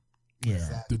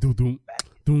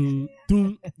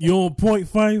 You on point,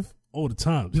 Fife? all the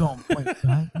time. You on point,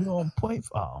 man. You on point.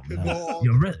 Oh man, Well,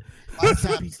 you're ready. my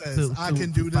tap says I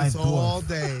can do this all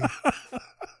day.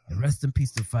 Rest in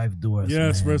peace to Five Doors.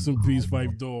 Yes, man. rest in peace,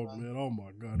 Five Dog, man. Oh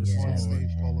my God, this Yeah, On is stage,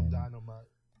 man. call him Dynamite.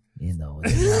 You know.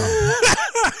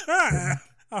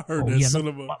 I heard that son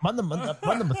of a. My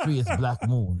number 3 is Black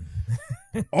Moon.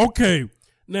 Okay,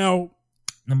 now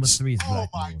Number 3 is Oh Black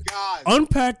my Moon. God!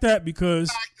 unpack that because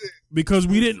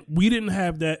we didn't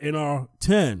have that in our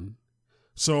 10.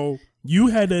 So you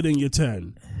had that in your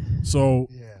 10. So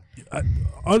Yeah.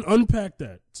 unpack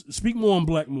that. Speak more on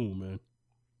Black Moon, man.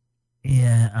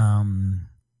 Yeah.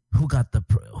 Who got the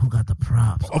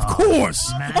props? Of course,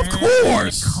 man. of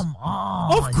course, Come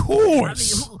on. of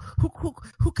course. I mean,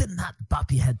 who could not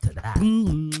bop your head to that?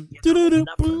 When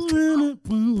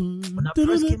I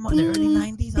first came out in the early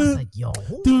 90s, I was like, yo,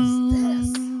 who is this?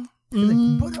 You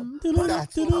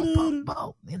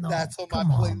know, That's on my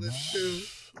come on, playlist man. too.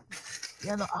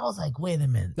 You know, I was like, wait a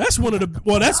minute. That's one of the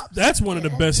that's one of the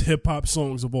best hip hop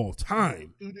songs of all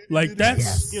time. Like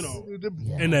that's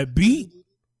and that beat.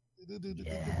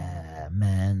 Yeah,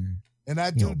 man. And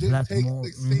that Yo, dude didn't take Moon,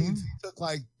 16s. He took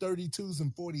like 32s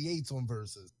and 48s on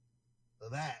verses. For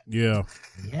that. Yeah.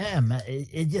 Yeah, man.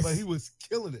 It just. But he was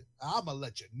killing it. I'm going to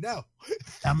let you know.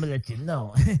 I'm gonna let you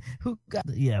know who got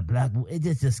Black Moon. It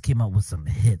just came out with some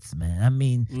hits, man. I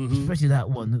mean, especially that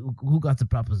one. Who got the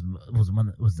props was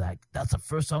like that's the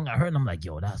first song I heard. And I'm like,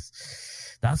 yo,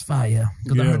 that's fire.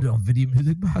 Because I heard it on Video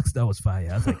Music Box. That was fire.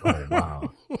 I was like, oh wow.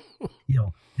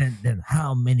 Then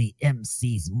how many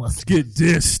MCs must get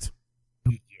dissed?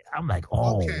 I'm like,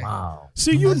 oh wow.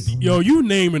 See you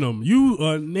naming them. You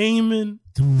are naming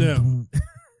them.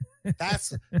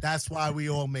 That's why we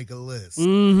all make a list.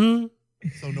 So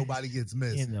nobody gets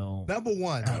missed. You know. Number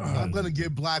one, I'm gonna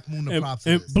give Black Moon the props.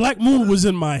 And Black Moon was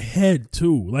in my head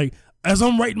too. Like as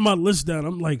I'm writing my list down,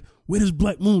 I'm like, where does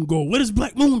Black Moon go? Where does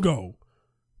Black Moon go?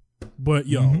 But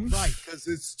right, because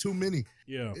it's too many.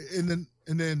 Yeah. And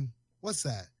then what's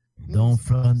that? Don't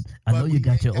front. I know you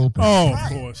got your open. Oh, of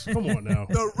course. Come on now.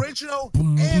 The original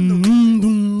and the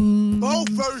remix. Both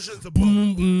versions of both.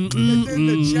 And then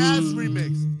the jazz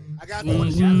remix. I got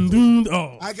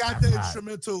the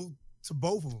instrumental to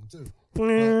both of them too. But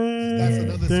that's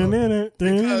another song.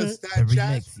 Because that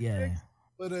jazz remix.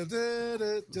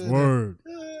 Word.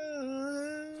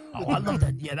 Oh, I love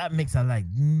that. Yeah, that mix I like.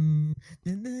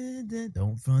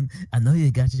 Don't front. I know you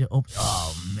got your open.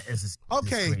 Oh man, it's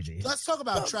crazy. Let's talk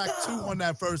about track 2 on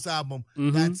that first album.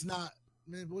 That's not.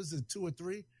 Man, what was it, 2 or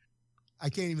 3? I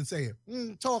can't even say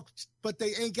it. Talk, but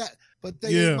they ain't got. But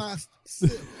they ain't my.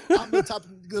 I'm the top.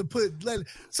 Gonna let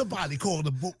somebody call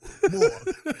the book more.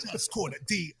 Just call it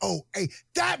DOA.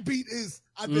 That beat is.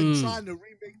 I've been trying to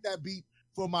remake that beat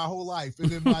for my whole life, and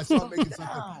then when I start making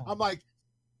something, I'm like,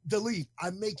 delete.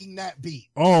 I'm making that beat.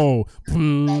 Oh.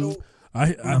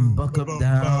 I'm buck 'em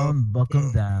down, buck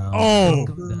 'em down. Oh,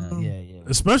 buck 'em down. Yeah.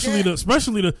 Especially the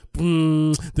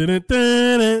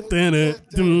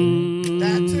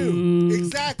that too.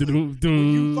 Exactly. When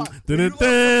you love it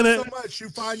so much, you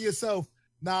find yourself,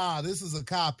 nah, this is a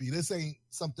copy. This ain't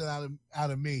something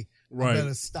out of me. Right. I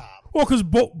better stop. Well, because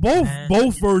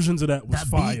both versions of that was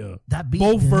fire. That beat,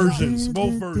 both versions.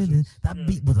 That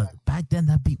beat was back then.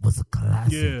 That beat was a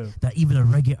classic. Yeah. That even a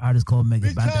reggae artist called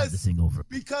Megan Band had to sing over.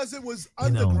 Because it was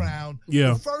underground.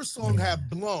 Yeah. The first song had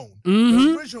blown. Mm-hmm.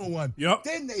 The original one. Yep.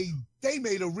 Then they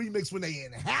made a remix when they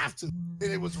didn't have to, and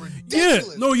it was ridiculous.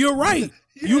 Yeah. No, you're right.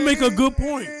 You make a good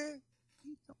point.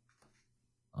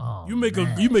 Oh, you make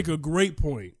a great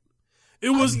point.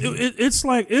 It's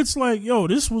like yo,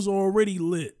 this was already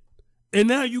lit, and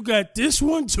now you got this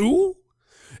one too.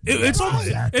 It's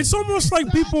almost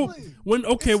like people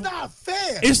it's not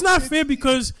fair. It's not fair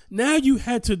because now you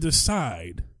had to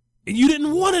decide, and you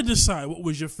didn't want to decide what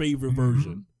was your favorite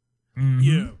version.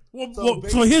 Yeah. Well,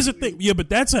 so here's the thing. Yeah, but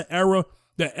that's an era.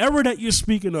 The era that you're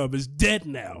speaking of is dead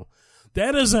now.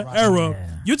 That is an era. Yeah.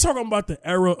 You're talking about the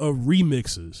era of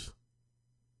remixes.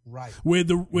 Right. Where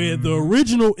the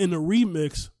original and the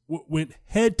remix went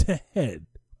head to head.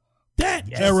 That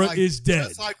era is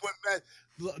dead.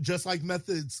 Just like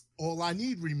Method's All I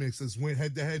Need remixes went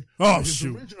head to head with his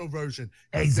shoot. original version.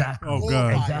 Exactly. Oh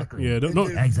God. Exactly. Yeah.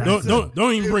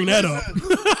 Don't even bring that up.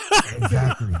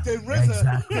 Exactly. Then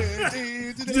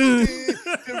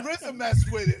RZA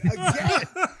messed with it again.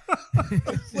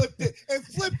 and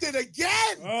flipped it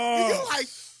again. Oh. And you're like,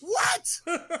 what?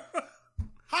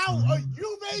 How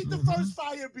you made the first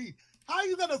fire beat? How are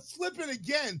you gonna flip it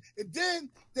again? And then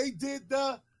they did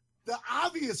the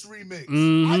obvious remix.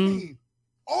 I mean,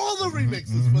 all the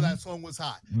remixes for that song was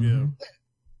hot. Yeah.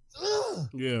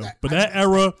 But that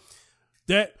era,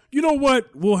 That, you know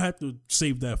what? We'll have to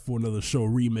save that for another show,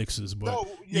 remixes. But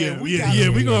we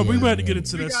got to get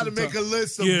into that. We got to make a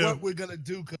list of what we're gonna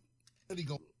do. Right.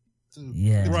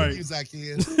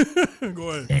 Go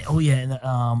ahead.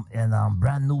 And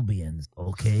Brand Nubians.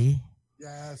 Okay.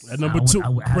 Yes. At number 2,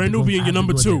 Brand Nubian, you're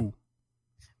number 2.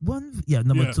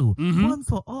 Number 2. Mm-hmm. One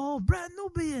for all Brand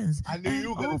Nubians. I knew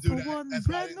you were gonna do that. One That's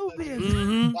Brand Nubians.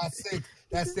 Mm-hmm.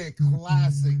 That's their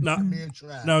classic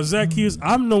track. Now, Zacchaeus,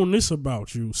 I've known this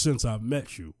about you since I've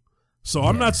met you, so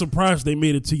I'm not surprised they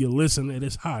made it to your list and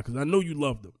it's high because I know you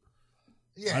love them.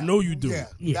 Yeah, I know you do.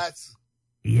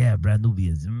 Yeah, Brand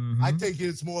Nubians. Mm-hmm. I think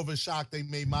it's more of a shock they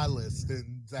made my list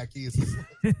than Zacchaeus'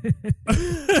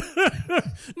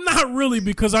 Not really,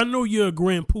 because I know you're a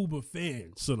Grand Poobah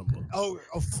fan, Cinema. Oh,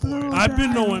 of course. I've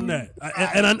been knowing that,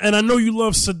 and I know you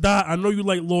love Sadat. I know you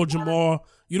like Lord Jamar.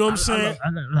 You know what I'm saying? I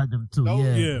like them too.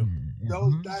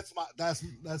 That's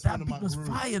that one of my was groups.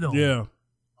 fire though. Yeah.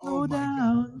 Oh my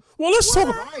God. Well, let's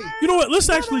talk. You know what? Let's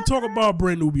actually talk about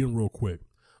Brand Nubian real quick.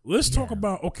 Let's talk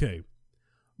about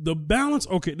the balance.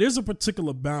 Okay, there's a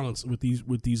particular balance with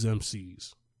these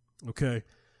MCs. Okay.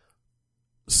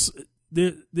 So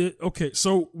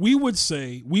we would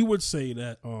say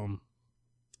that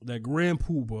that Grand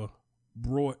Poobah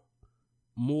brought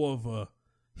more of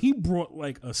he brought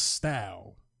like a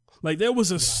style. Like there was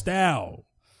a style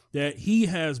that he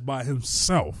has by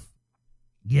himself.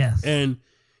 Yes. And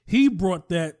he brought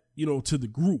that, to the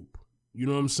group. You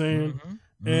know what I'm saying?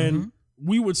 Mm-hmm. And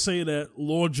we would say that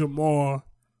Lord Jamar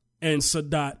and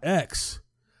Sadat X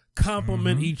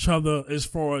complement each other as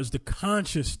far as the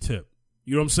conscious tip.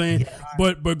 You know what I'm saying? Yeah.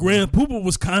 But Grand Poobah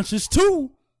was conscious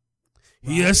too.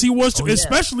 Right. Yes, he was too,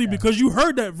 especially because you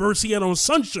heard that verse he had on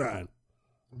Sunshine.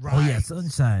 Right. Oh yeah,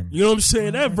 Sunshine. You know what I'm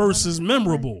saying? That verse is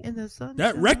memorable.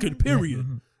 That record, period.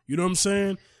 Yeah. You know what I'm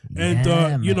saying? And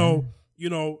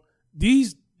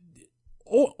these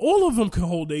all of them could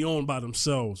hold their own by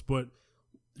themselves, but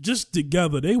just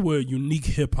together they were a unique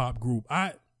hip hop group.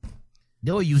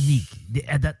 They were unique.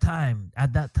 At that time,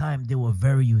 they were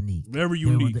very unique. Very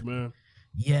unique, man.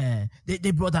 Yeah,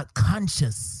 they brought that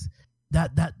conscious,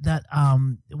 that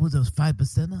it was a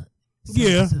 5%.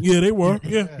 Yeah, they were.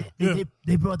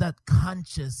 They brought that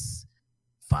conscious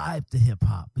vibe to hip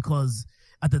hop because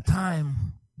at the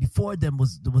time, before them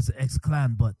there was the X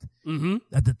Clan, but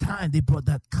at the time they brought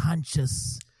that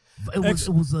conscious. It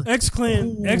was a X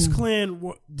Clan. Cool. X Clan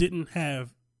didn't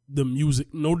have the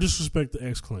music. No disrespect to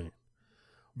X Clan.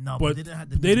 No, but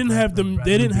they didn't have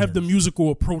the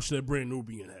musical approach that Brand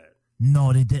Nubian had.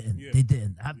 No, they didn't. Yeah. They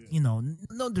didn't. No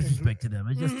disrespect to them.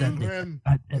 It's just that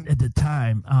at the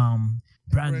time,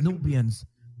 Brand Nubians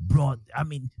brought. I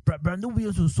mean, Brand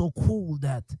Nubians was so cool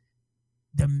that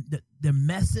the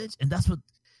message, and that's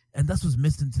what's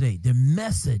missing today. The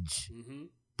message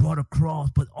brought across,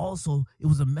 but also it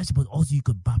was a message, but also you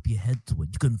could bop your head to it.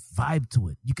 You can vibe to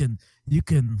it. You can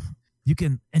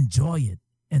enjoy it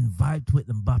and vibe to it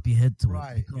and bop your head to it.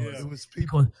 Right. Because, it was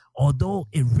people. Because although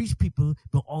it reached people,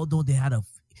 but although they had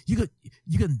you can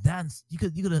dance. You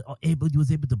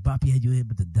was able to bop your head. You were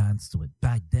able to dance to it.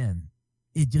 Back then,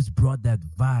 it just brought that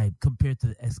vibe compared to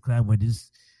the X Clan, where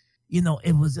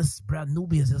it was just Brand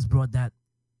Nubians just brought that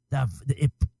at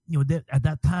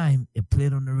that time it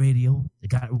played on the radio. It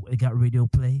got radio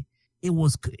play.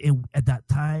 At that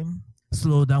time,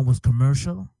 Slow Down was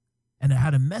commercial, and it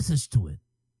had a message to it.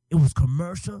 It was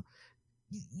commercial.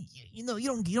 You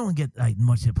don't get like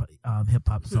much hip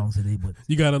hop songs today, but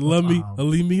you gotta love me or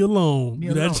leave me alone.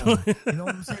 You know what I'm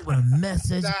saying? With a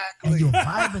message, and you're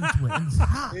vibing to it, and it's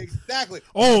hot. Exactly.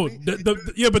 Oh,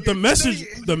 but the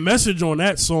message on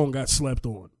that song got slept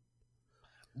on.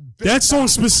 That song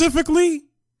specifically,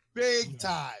 big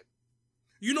time.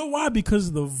 You know why?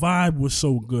 Because the vibe was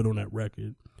so good on that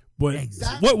record, but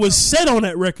what was said on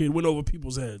that record went over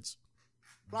people's heads.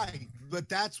 Right, but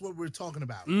that's what we're talking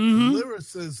about. Mm-hmm.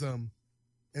 Lyricism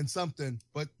and something,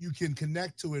 but you can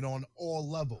connect to it on all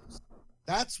levels.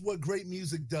 That's what great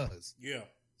music does. Yeah.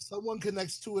 Someone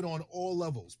connects to it on all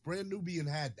levels. Brand Nubian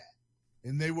had that.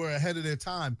 And they were ahead of their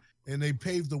time. And they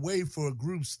paved the way for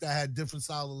groups that had different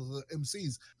styles of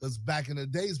MCs. Because back in the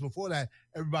days before that,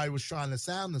 everybody was trying to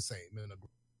sound the same in a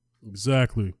group.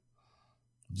 Exactly.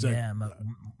 Yeah,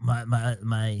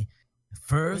 my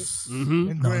first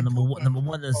number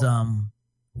one is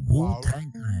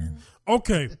Wu-Tang Clan.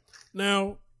 Okay,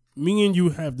 now me and you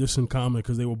have this in common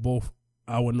because they were both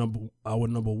our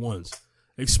number ones.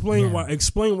 Explain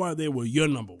why they were your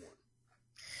number one.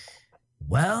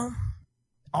 Well,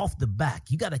 off the back,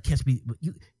 you gotta catch me.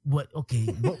 What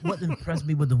impressed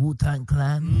me with the Wu-Tang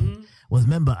Clan was,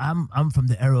 remember, I'm from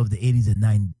the era of the 80s and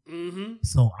 90s.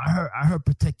 So I heard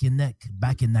Protect Your Neck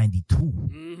back in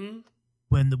 92.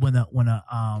 When I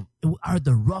heard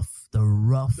the rough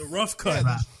cut.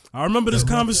 Yeah, I remember this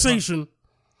conversation.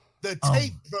 The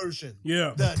tape version.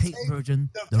 Yeah. The tape version.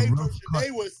 The tape version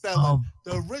they were selling.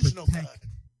 The original cut.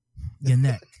 Your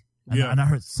neck. Yeah. And I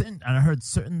heard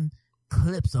certain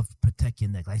clips of Protect Your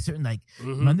Neck, like certain, like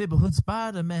My Neighborhood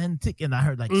Spider-Man tick, and I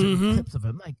heard like certain clips of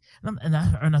him, like, and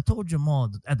I told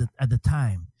Jamal at the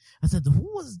time, I said,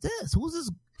 who was this? Who's this?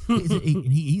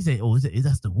 He said, oh,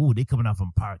 that's the Wu. They coming out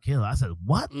from Park Hill. I said,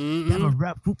 what? They have a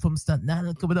rap group from Staten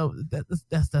Island coming out.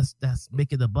 That's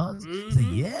making the buzz. He said,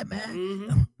 yeah,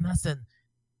 man. And I said,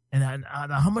 and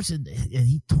how much? And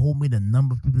he told me the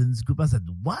number of people in this group. I said,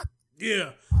 what?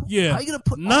 Yeah. How you gonna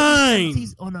put 9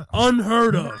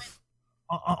 unheard of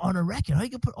on a record? How you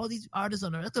gonna put all these artists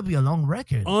on a? That's gonna be a long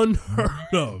record.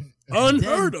 Unheard of.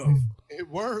 It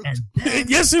worked.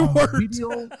 Yes, it worked.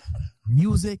 Video,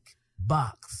 music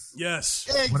box. Yes.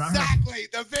 Exactly.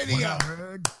 The video.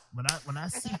 When I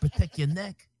see Protect Your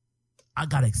Neck, I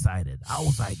got excited. I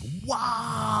was like,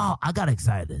 wow. I got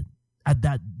excited. At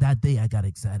that day, I got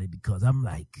excited because I'm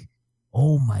like,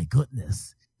 oh my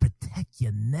goodness. Protect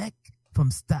Your Neck from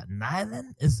Staten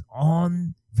Island is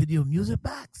on video music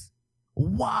box.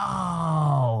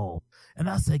 Wow. And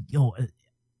I said, yo,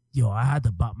 I had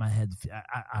to bop my head.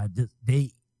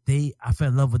 I fell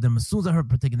in love with them. As soon as I heard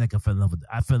Protect Your Neck, I fell in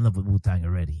love with Wu-Tang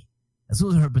already. As soon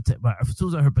as I heard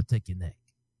Protect Your Neck.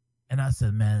 And I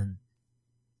said, man,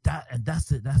 that's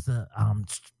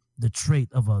the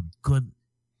trait of a good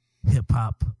hip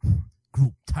hop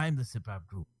group, timeless hip hop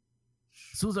group.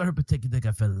 As soon as I heard Protect Your Neck,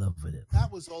 I fell in love with it.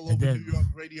 That was all over New York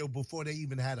radio before they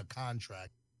even had a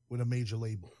contract with a major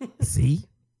label. See?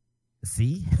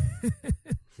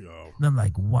 Yo. And I'm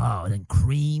like, wow. And then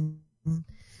Cream. And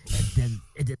then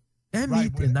in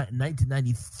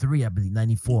 1993, I believe,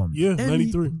 94. Yeah,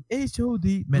 93.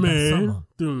 H.O.D. Man, that summer.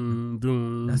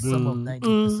 That's summer of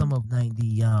 90. Summer of 90.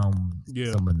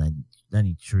 Yeah. Summer of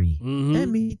 93.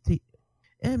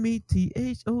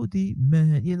 M-E-T-H-O-D,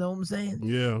 man. You know what I'm saying?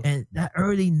 Yeah. And that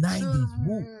early 90s,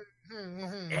 woo,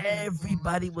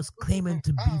 everybody was claiming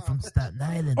to be from Staten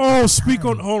Island. Oh,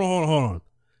 hold on.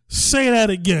 Say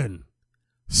that again.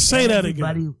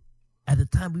 At the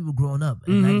time we were growing up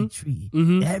in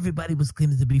 93, everybody was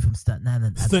claiming to be from Staten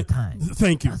Island at the time.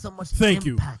 Thank you. That's how much Thank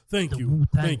you.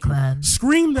 Wu-Tang Clan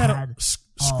Scream that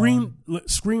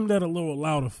a little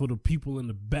louder for the people in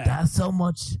the back. That's how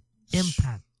much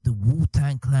impact the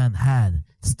Wu-Tang Clan had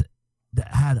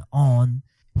on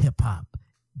hip hop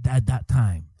at that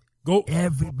time.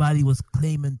 Everybody was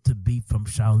claiming to be from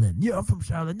Shaolin. Yeah, I'm from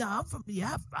Shaolin. No, I'm from the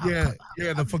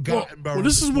forgotten. Well,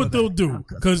 this is what they'll do,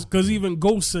 because even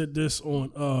Ghost said this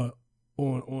on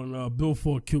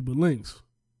Billboard Cuban Links.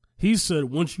 He said,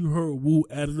 once you heard Wu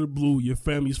out of the blue, your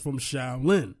family's from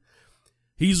Shaolin.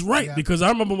 He's right, because I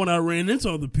remember when I ran into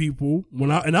other people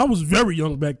and I was very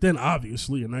young back then,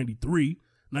 obviously in 93,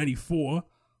 94.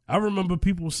 I remember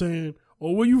people saying,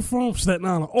 "Oh, where you from, Staten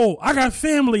Island? Oh, I got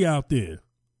family out there."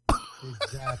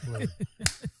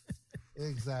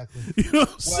 Exactly. You know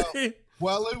what I'm saying?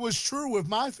 Well, it was true with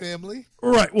my family.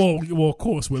 Right. Well, of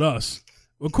course, with us.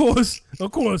 Of course.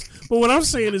 But what I'm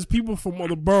saying is people from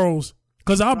other boroughs,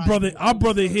 because our brother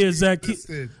here, Zach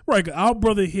Kears. Right. Our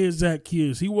brother here, Zach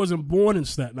Kears, he wasn't born in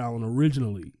Staten Island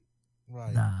originally.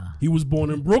 Right. Nah. He was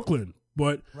born in Brooklyn.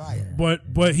 But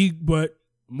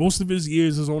most of his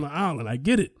years is on the island. I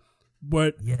get it.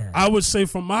 But I would say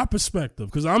from my perspective,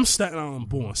 because I'm Staten Island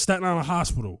born, Staten Island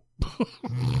Hospital.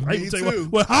 I can tell you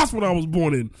what hospital I was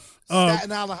born in.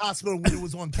 Staten Island Hospital when it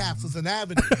was on Castleton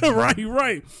Avenue. Right. You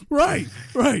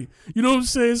know what I'm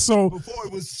saying? So before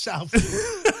it was South.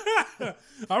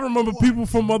 I remember people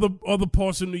from other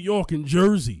parts of New York and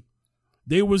Jersey.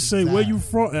 They would say, "Where you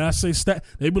from?" And I say,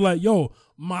 They'd be like, "Yo,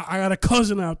 I got a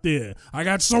cousin out there. I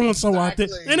got so and so out there,"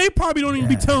 and they probably don't even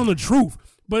be telling the truth.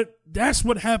 But that's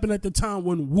what happened at the time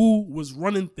when Wu was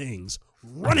running things,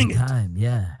 running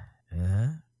it.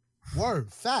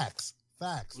 Word, facts.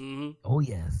 Mm-hmm. Oh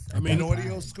yes. I mean,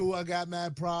 audio school, I got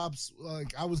mad props.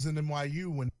 Like I was in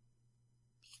NYU when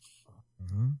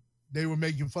they were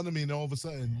making fun of me, and all of a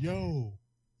sudden, yo,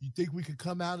 you think we could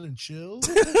come out and chill?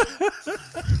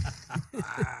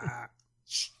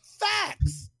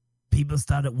 Facts. People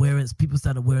started wearing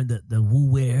the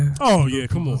Wu wear. Oh yeah,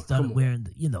 come on. Started wearing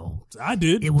I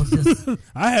did. It was just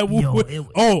I had Wu wear.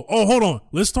 Hold on.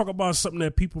 Let's talk about something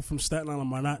that people from Staten Island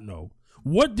might not know.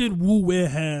 What did Wu wear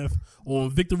have on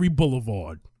Victory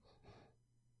Boulevard?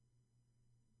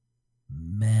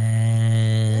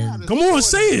 Man, come on,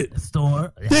 say it.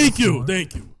 Store. Thank you. They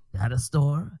had a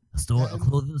store, a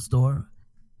clothing store.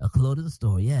 A clothing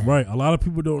store, yeah. Right. A lot of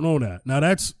people don't know that. Now,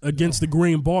 that's against the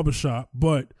Green Barbershop,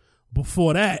 but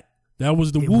before that, that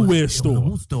was the Woo Wear store. The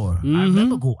Woo store. Mm-hmm. I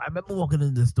remember walking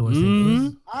in the store. Mm-hmm.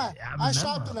 I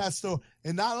shopped in that store,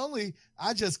 and not only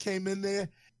I just came in there,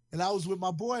 and I was with my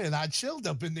boy, and I chilled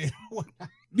up in there.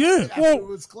 Yeah, it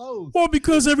was closed. Well,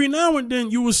 because every now and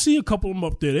then you would see a couple of them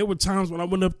up there. There were times when I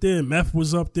went up there, Meth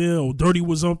was up there, or Dirty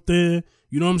was up there.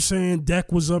 You know what I'm saying?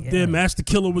 Deck was up there. Master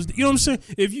Killer was there. You know what I'm saying?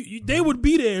 If they would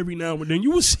be there every now and then.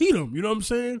 You would see them. You know what I'm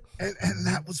saying? And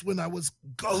that was when I was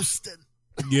ghosting.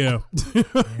 Yeah.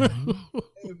 And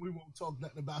we won't talk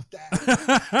nothing about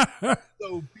that.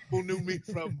 So people knew me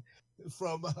from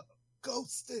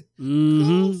ghosting.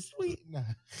 Mm-hmm. Sweet.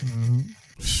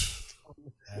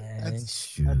 That's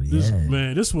true.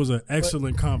 Man, this was an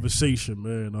excellent conversation,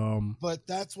 man. But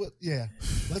that's what. Yeah.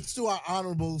 Let's do our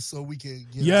honorables so we can.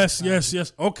 Get yes.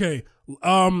 Okay.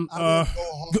 I won't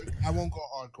go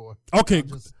hardcore.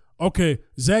 Okay.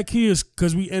 Zacchaeus,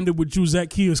 because we ended with you,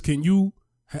 Zacchaeus. Can you,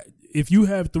 if you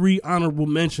have 3 honorable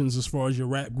mentions as far as your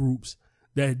rap groups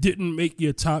that didn't make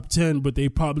your top 10, but they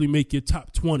probably make your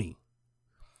top 20,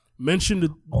 mention the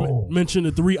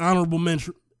 3 honorable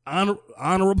mentions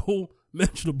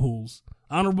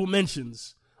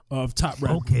of top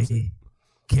rap groups. Okay.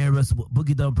 KRS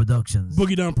Boogie Down Productions.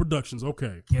 Okay.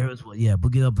 KRS,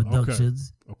 Boogie Down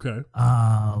Productions. Okay.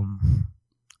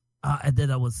 And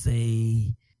then I would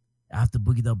say, after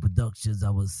Boogie Down Productions, I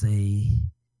would say,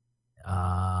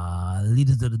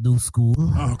 Leaders of the New School.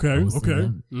 Okay.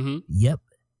 Mm-hmm. Yep.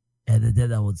 And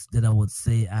then I would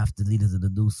say, after Leaders of the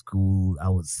New School, I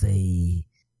would say,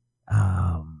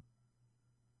 let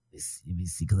me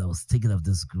see, because I was thinking of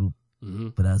this group,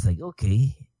 but I was like,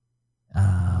 okay.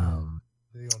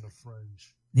 They on the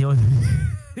fringe.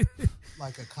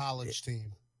 Like a college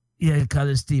team. Yeah, a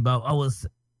college team. I would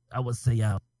say,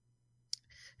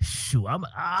 shoot, I'm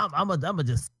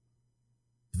just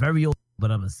very old,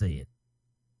 but I'm gonna say it.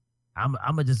 I'm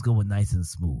gonna just go with Nice and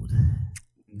Smooth.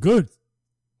 Good.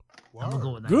 I'm gonna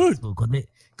go with Nice and Smooth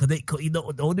because you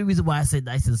know the only reason why I said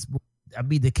Nice and Smooth, I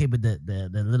mean they came with the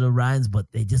little rhymes,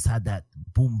 but they just had that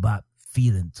boom bap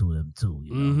feeling to them too.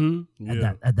 You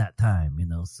know, at that time, you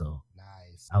know. So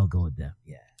nice. I would go with them.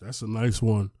 Yeah, that's a nice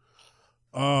one.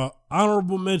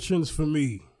 Honorable mentions for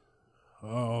me.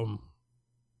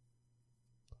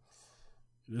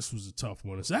 This was a tough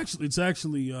one. It's actually.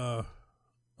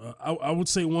 I would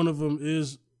say one of them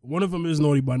is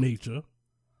Naughty by Nature.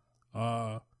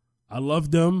 I love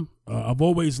them. I've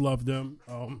always loved them.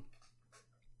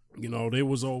 You know, they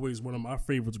was always one of my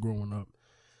favorites growing up.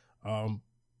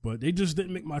 But they just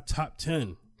didn't make my top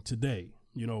 10 today.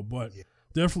 You know, but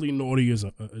definitely Naughty is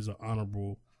an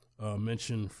honorable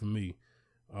mention for me.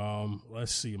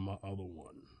 Let's see my other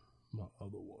one. Oh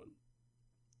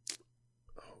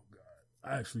God,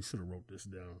 I actually should have wrote this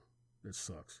down. It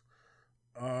sucks.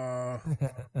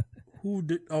 Who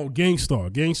did? Oh, Gangstar.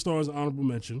 Gangstar is an honorable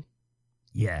mention.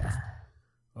 Yeah.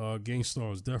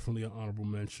 Gangstar is definitely an honorable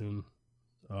mention.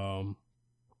 You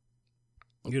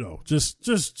know, just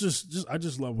I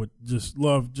just love the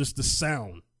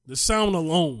sound. The sound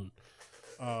alone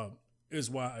is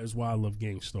why I love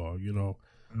Gangstar, you know.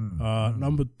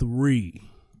 Number 3.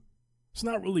 It's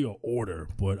not really an order,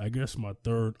 but I guess my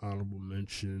third honorable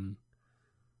mention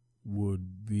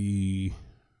would be,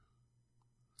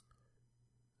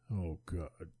 oh God.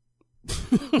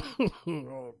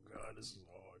 Oh God, this is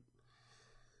hard.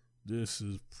 This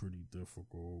is pretty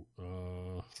difficult.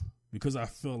 Because I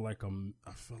feel like I'm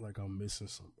missing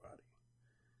somebody.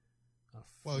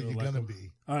 Well, you're gonna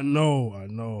be. I know.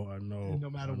 And no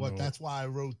matter what, that's why I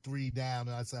wrote 3 down,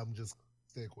 and I said I'm just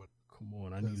stick with it. Come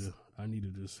on, I need to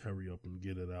just hurry up and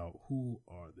get it out. Who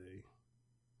are they?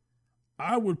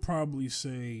 I would probably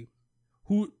say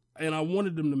who, and I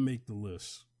wanted them to make the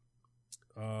list.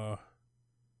 I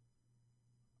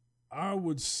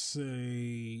would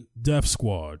say Def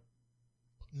Squad.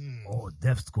 Oh,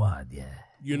 Def Squad, yeah.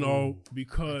 You know,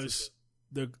 because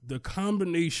the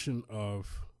combination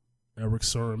of Eric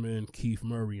Sermon, Keith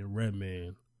Murray, and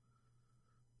Redman,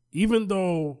 even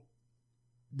though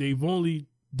they've only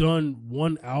done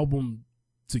one album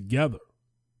together,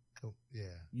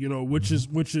 you know, which is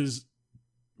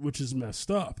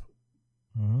messed up.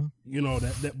 You know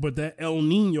but that El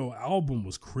Nino album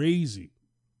was crazy.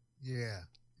 Yeah,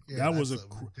 that was a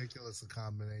ridiculous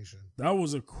combination. That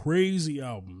was a crazy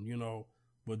album, you know.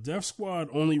 But Def Squad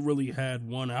only really had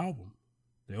one album.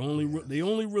 They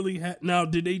only really had. Now,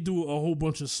 did they do a whole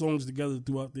bunch of songs together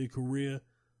throughout their career?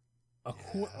 Of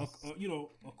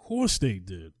course they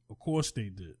did. Of course they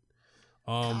did.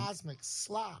 Cosmic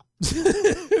Slop.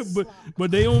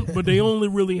 but they only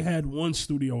really had one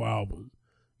studio album,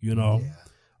 you know.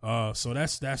 Yeah. So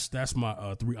that's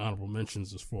my 3 honorable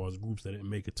mentions as far as groups that didn't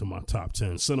make it to my top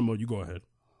 10. Cinema, you go ahead.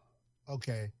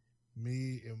 Okay,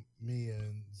 me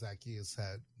and Zacchaeus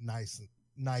had nice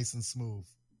and smooth.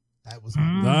 That was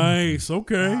nice.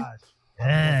 Okay. gosh.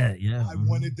 Yeah. I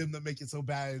wanted them to make it so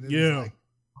bad. And it was like,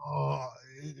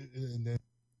 and then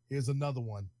here's another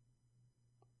one.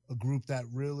 A group that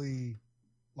really,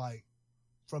 like,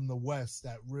 from the West,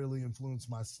 that really influenced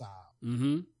my style.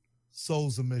 Mm-hmm.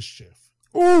 Souls of Mischief.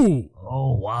 Ooh.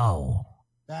 Oh, wow.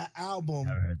 That album,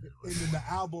 and then the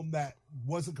album that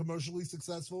wasn't commercially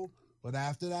successful, but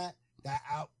after that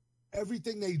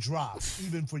everything they dropped,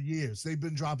 even for years, they've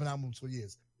been dropping albums for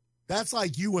years. That's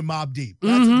like you and Mobb Deep.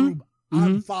 That's a group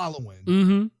I'm following,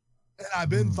 and I've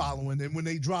been following. And when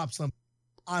they drop something,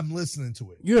 I'm listening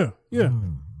to it. Yeah.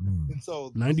 And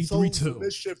so 93 Souls too. of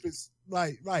Mischief is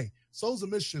right. Souls of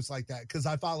Mischief's like that because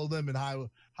I follow them in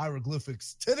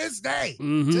hieroglyphics to this day.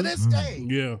 To this day.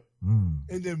 Yeah.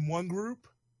 And then one group,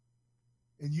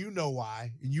 and you know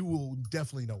why, and you will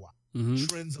definitely know why.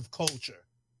 Trends of Culture.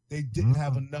 They didn't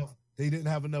have enough. They didn't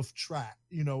have enough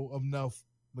enough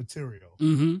material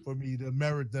for me to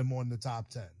merit them on the top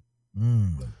 10.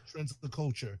 But Trends of the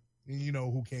Culture, and you know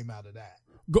who came out of that.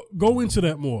 Go into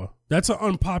that more. That's an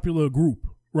unpopular group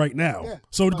right now. Yeah,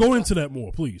 so go into that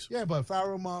more, please. Yeah, but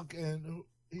Pharaoh Monk, and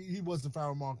he wasn't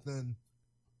Pharaoh Monk then.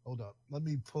 Hold up. Let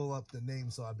me pull up the name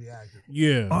so I'll be accurate.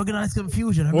 Yeah. Organized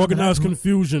Confusion. Organized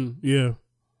Confusion. Yeah.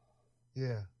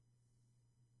 Yeah.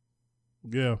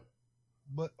 Yeah.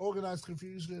 But Organized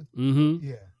Confusion.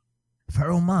 Yeah.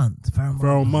 Pharaoh Monk.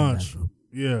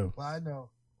 Yeah. Well, I know.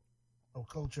 Of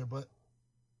Culture, but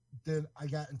then I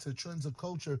got into Trends of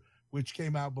Culture, which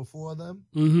came out before them.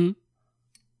 And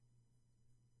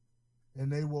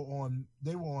they were on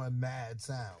Mad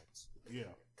Sounds.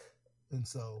 Yeah. And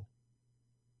so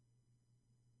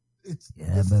we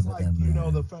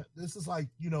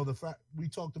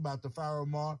talked about the Pharaoh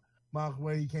Mark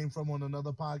where he came from on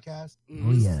another podcast.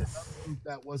 Oh yes. Another group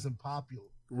that wasn't popular.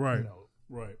 Right. You know.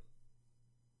 Right.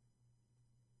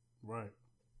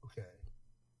 Okay.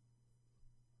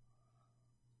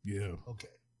 Yeah. Okay.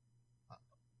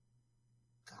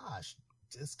 Gosh,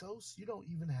 Discos, you don't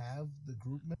even have the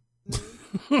group name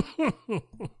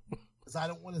because I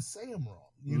don't want to say them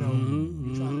wrong. You know,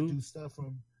 you're trying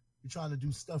to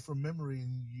do stuff from memory,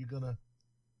 and you're gonna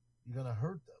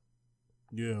hurt them.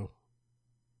 Yeah.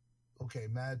 Okay,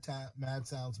 Mad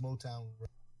Sounds, Motown.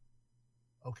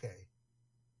 Okay,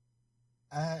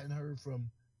 I hadn't heard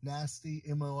from Nasty,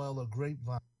 MOL, or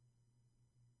Grapevine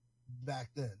back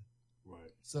then.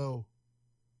 Right. So,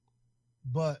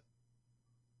 but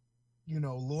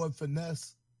Lord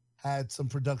Finesse had some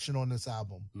production on this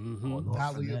album.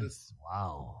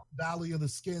 Valley of the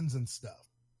Skins and stuff.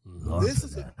 This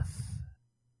is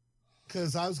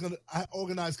because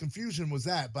Organized Confusion was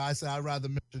that, but I said I'd rather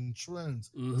mention Trends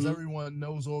because everyone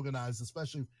knows Organized,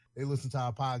 especially if they listen to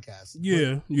our podcast.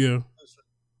 Yeah.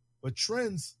 But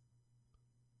Trends,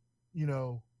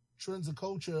 Trends of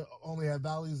Culture only had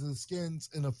Valleys of the Skins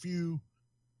in a few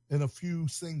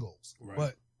singles. Right.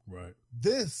 But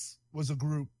this was a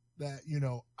group that,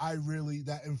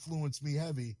 that influenced me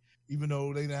heavy, even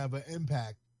though they didn't have an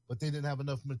impact, but they didn't have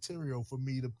enough material for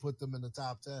me to put them in the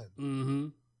top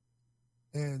 10.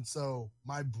 And so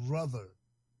my brother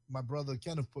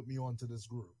Kenneth put me onto this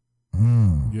group.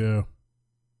 Yeah.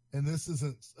 And this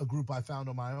isn't a group I found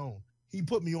on my own. He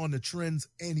put me on the Trends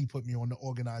and he put me on the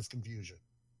Organized Confusion.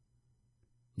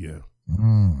 Yeah.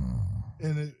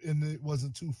 And it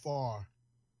wasn't too far,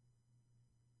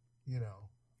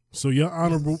 So your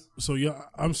honorable,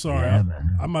 I'm sorry,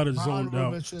 I might have zoned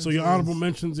out. So your honorable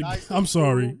mentions, I'm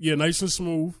sorry. Smooth. Yeah, Nice and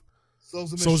Smooth,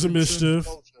 Souls of Mischief,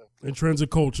 and Trends of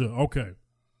Culture. Okay.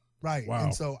 Right. Wow.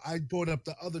 And so I brought up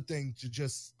the other thing to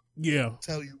just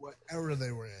tell you what era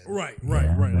they were in. Right.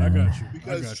 I got you.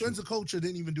 Because Trends of Culture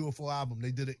didn't even do a full album.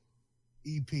 They did an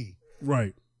EP.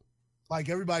 Right. Like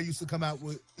everybody used to come out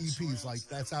with EPs. Like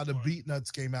that's how the Beat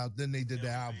Nuts came out. Then they did the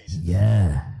album.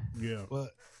 Yeah.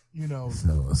 But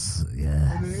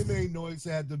yeah. And then they made noise.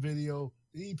 They had the video.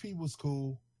 The EP was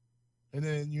cool. And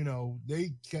then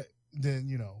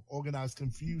Organized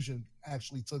Confusion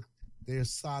actually took their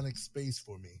sonic space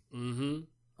for me.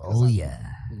 Oh yeah.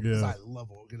 I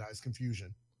love Organized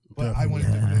Confusion. But I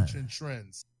wanted to mention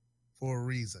Trends for a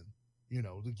reason.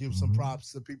 To give some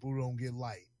props to people who don't get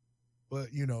light. But,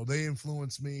 they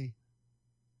influenced me.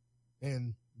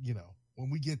 And, when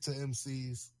we get to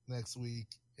MCs next week,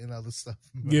 and other stuff.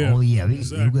 Yeah. Oh yeah,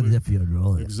 exactly. we're gonna definitely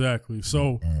roll it. Exactly.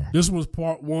 So this was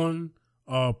part 1.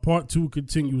 Part 2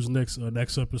 continues next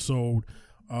episode.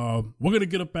 We're gonna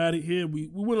get up out of here. We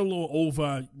went a little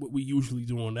over what we usually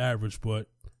do on average, but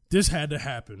this had to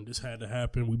happen.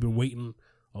 We've been waiting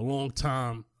a long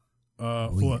time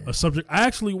for a subject. I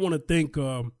actually want to thank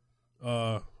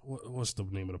what's the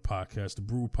name of the podcast? The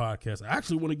Brew Podcast. I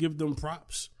actually want to give them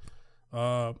props.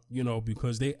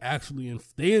 Because they actually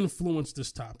they influenced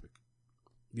this topic.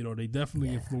 They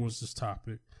definitely influenced this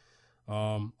topic.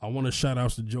 I want to shout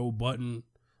out to Joe Button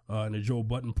and the Joe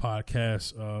Button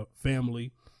Podcast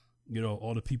family.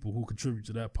 All the people who contribute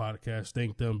to that podcast.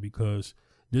 Thank them, because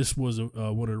this was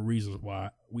one of the reasons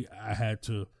why I had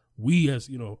to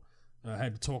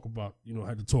talk about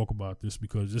this,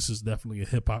 because this is definitely a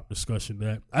hip hop discussion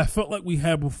that I felt like we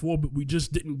had before, but we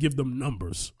just didn't give them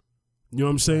numbers. You know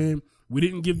what I'm saying? We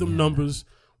didn't give them numbers.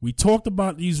 We talked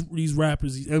about these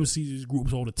rappers, these MCs, these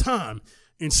groups all the time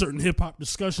in certain hip hop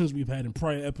discussions we've had in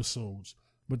prior episodes.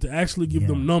 But to actually give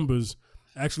them numbers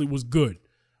actually was good.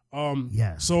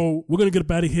 So we're gonna get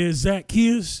up out of here.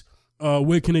 Zacchaeus,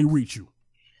 where can they reach you?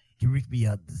 You can reach me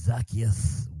at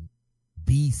Zacchaeus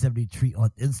B73 on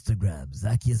Instagram.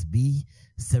 Zacchaeus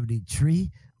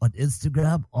B73 on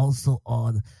Instagram. Also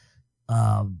on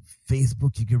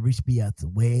Facebook, you can reach me at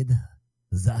Wade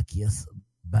Zacchaeus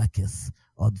Bacchus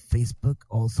on Facebook.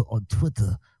 Also on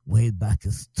Twitter, Wade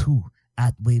Bacchus 2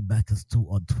 at Wade Bacchus 2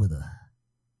 on Twitter.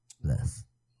 Bless.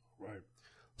 Right.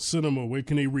 Cinema, where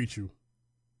can they reach you?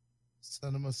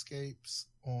 Cinemascapes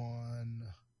on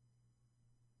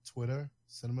Twitter,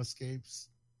 Cinemascapes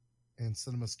and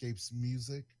Cinemascapes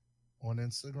Music on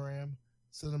Instagram,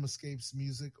 Cinemascapes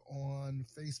Music on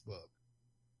Facebook,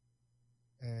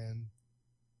 and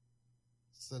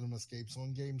Cinemascapes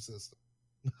on Game System.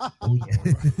 Oh yeah.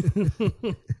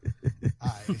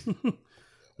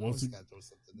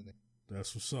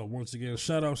 That's what's up. Once again,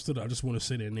 shout outs to I just want to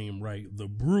say their name right. The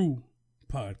Brew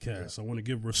Podcast. I want to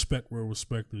give respect where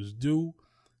respect is due.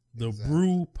 The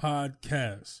Brew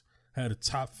Podcast had a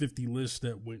top 50 list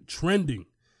that went trending.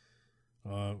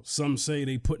 Some say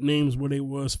they put names where they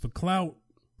was for clout.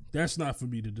 That's not for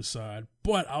me to decide,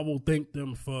 but I will thank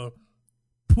them for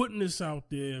putting this out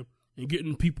there and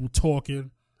getting people talking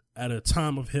at a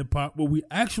time of hip hop where we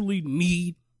actually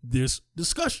need this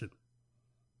discussion.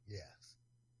 Yes.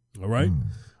 All right.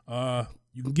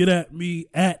 You can get at me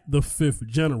at the Fifth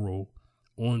General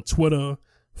on Twitter,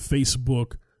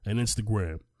 Facebook, and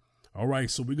Instagram. All right.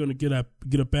 So we're gonna get up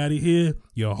out of here.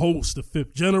 Your host, the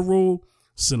Fifth General,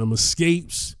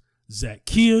 Cinemascapes,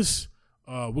 Zacchaeus.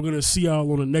 We're gonna see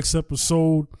y'all on the next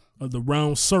episode of the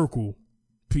Round Circle.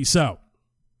 Peace out.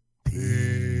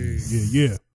 Peace. Yeah.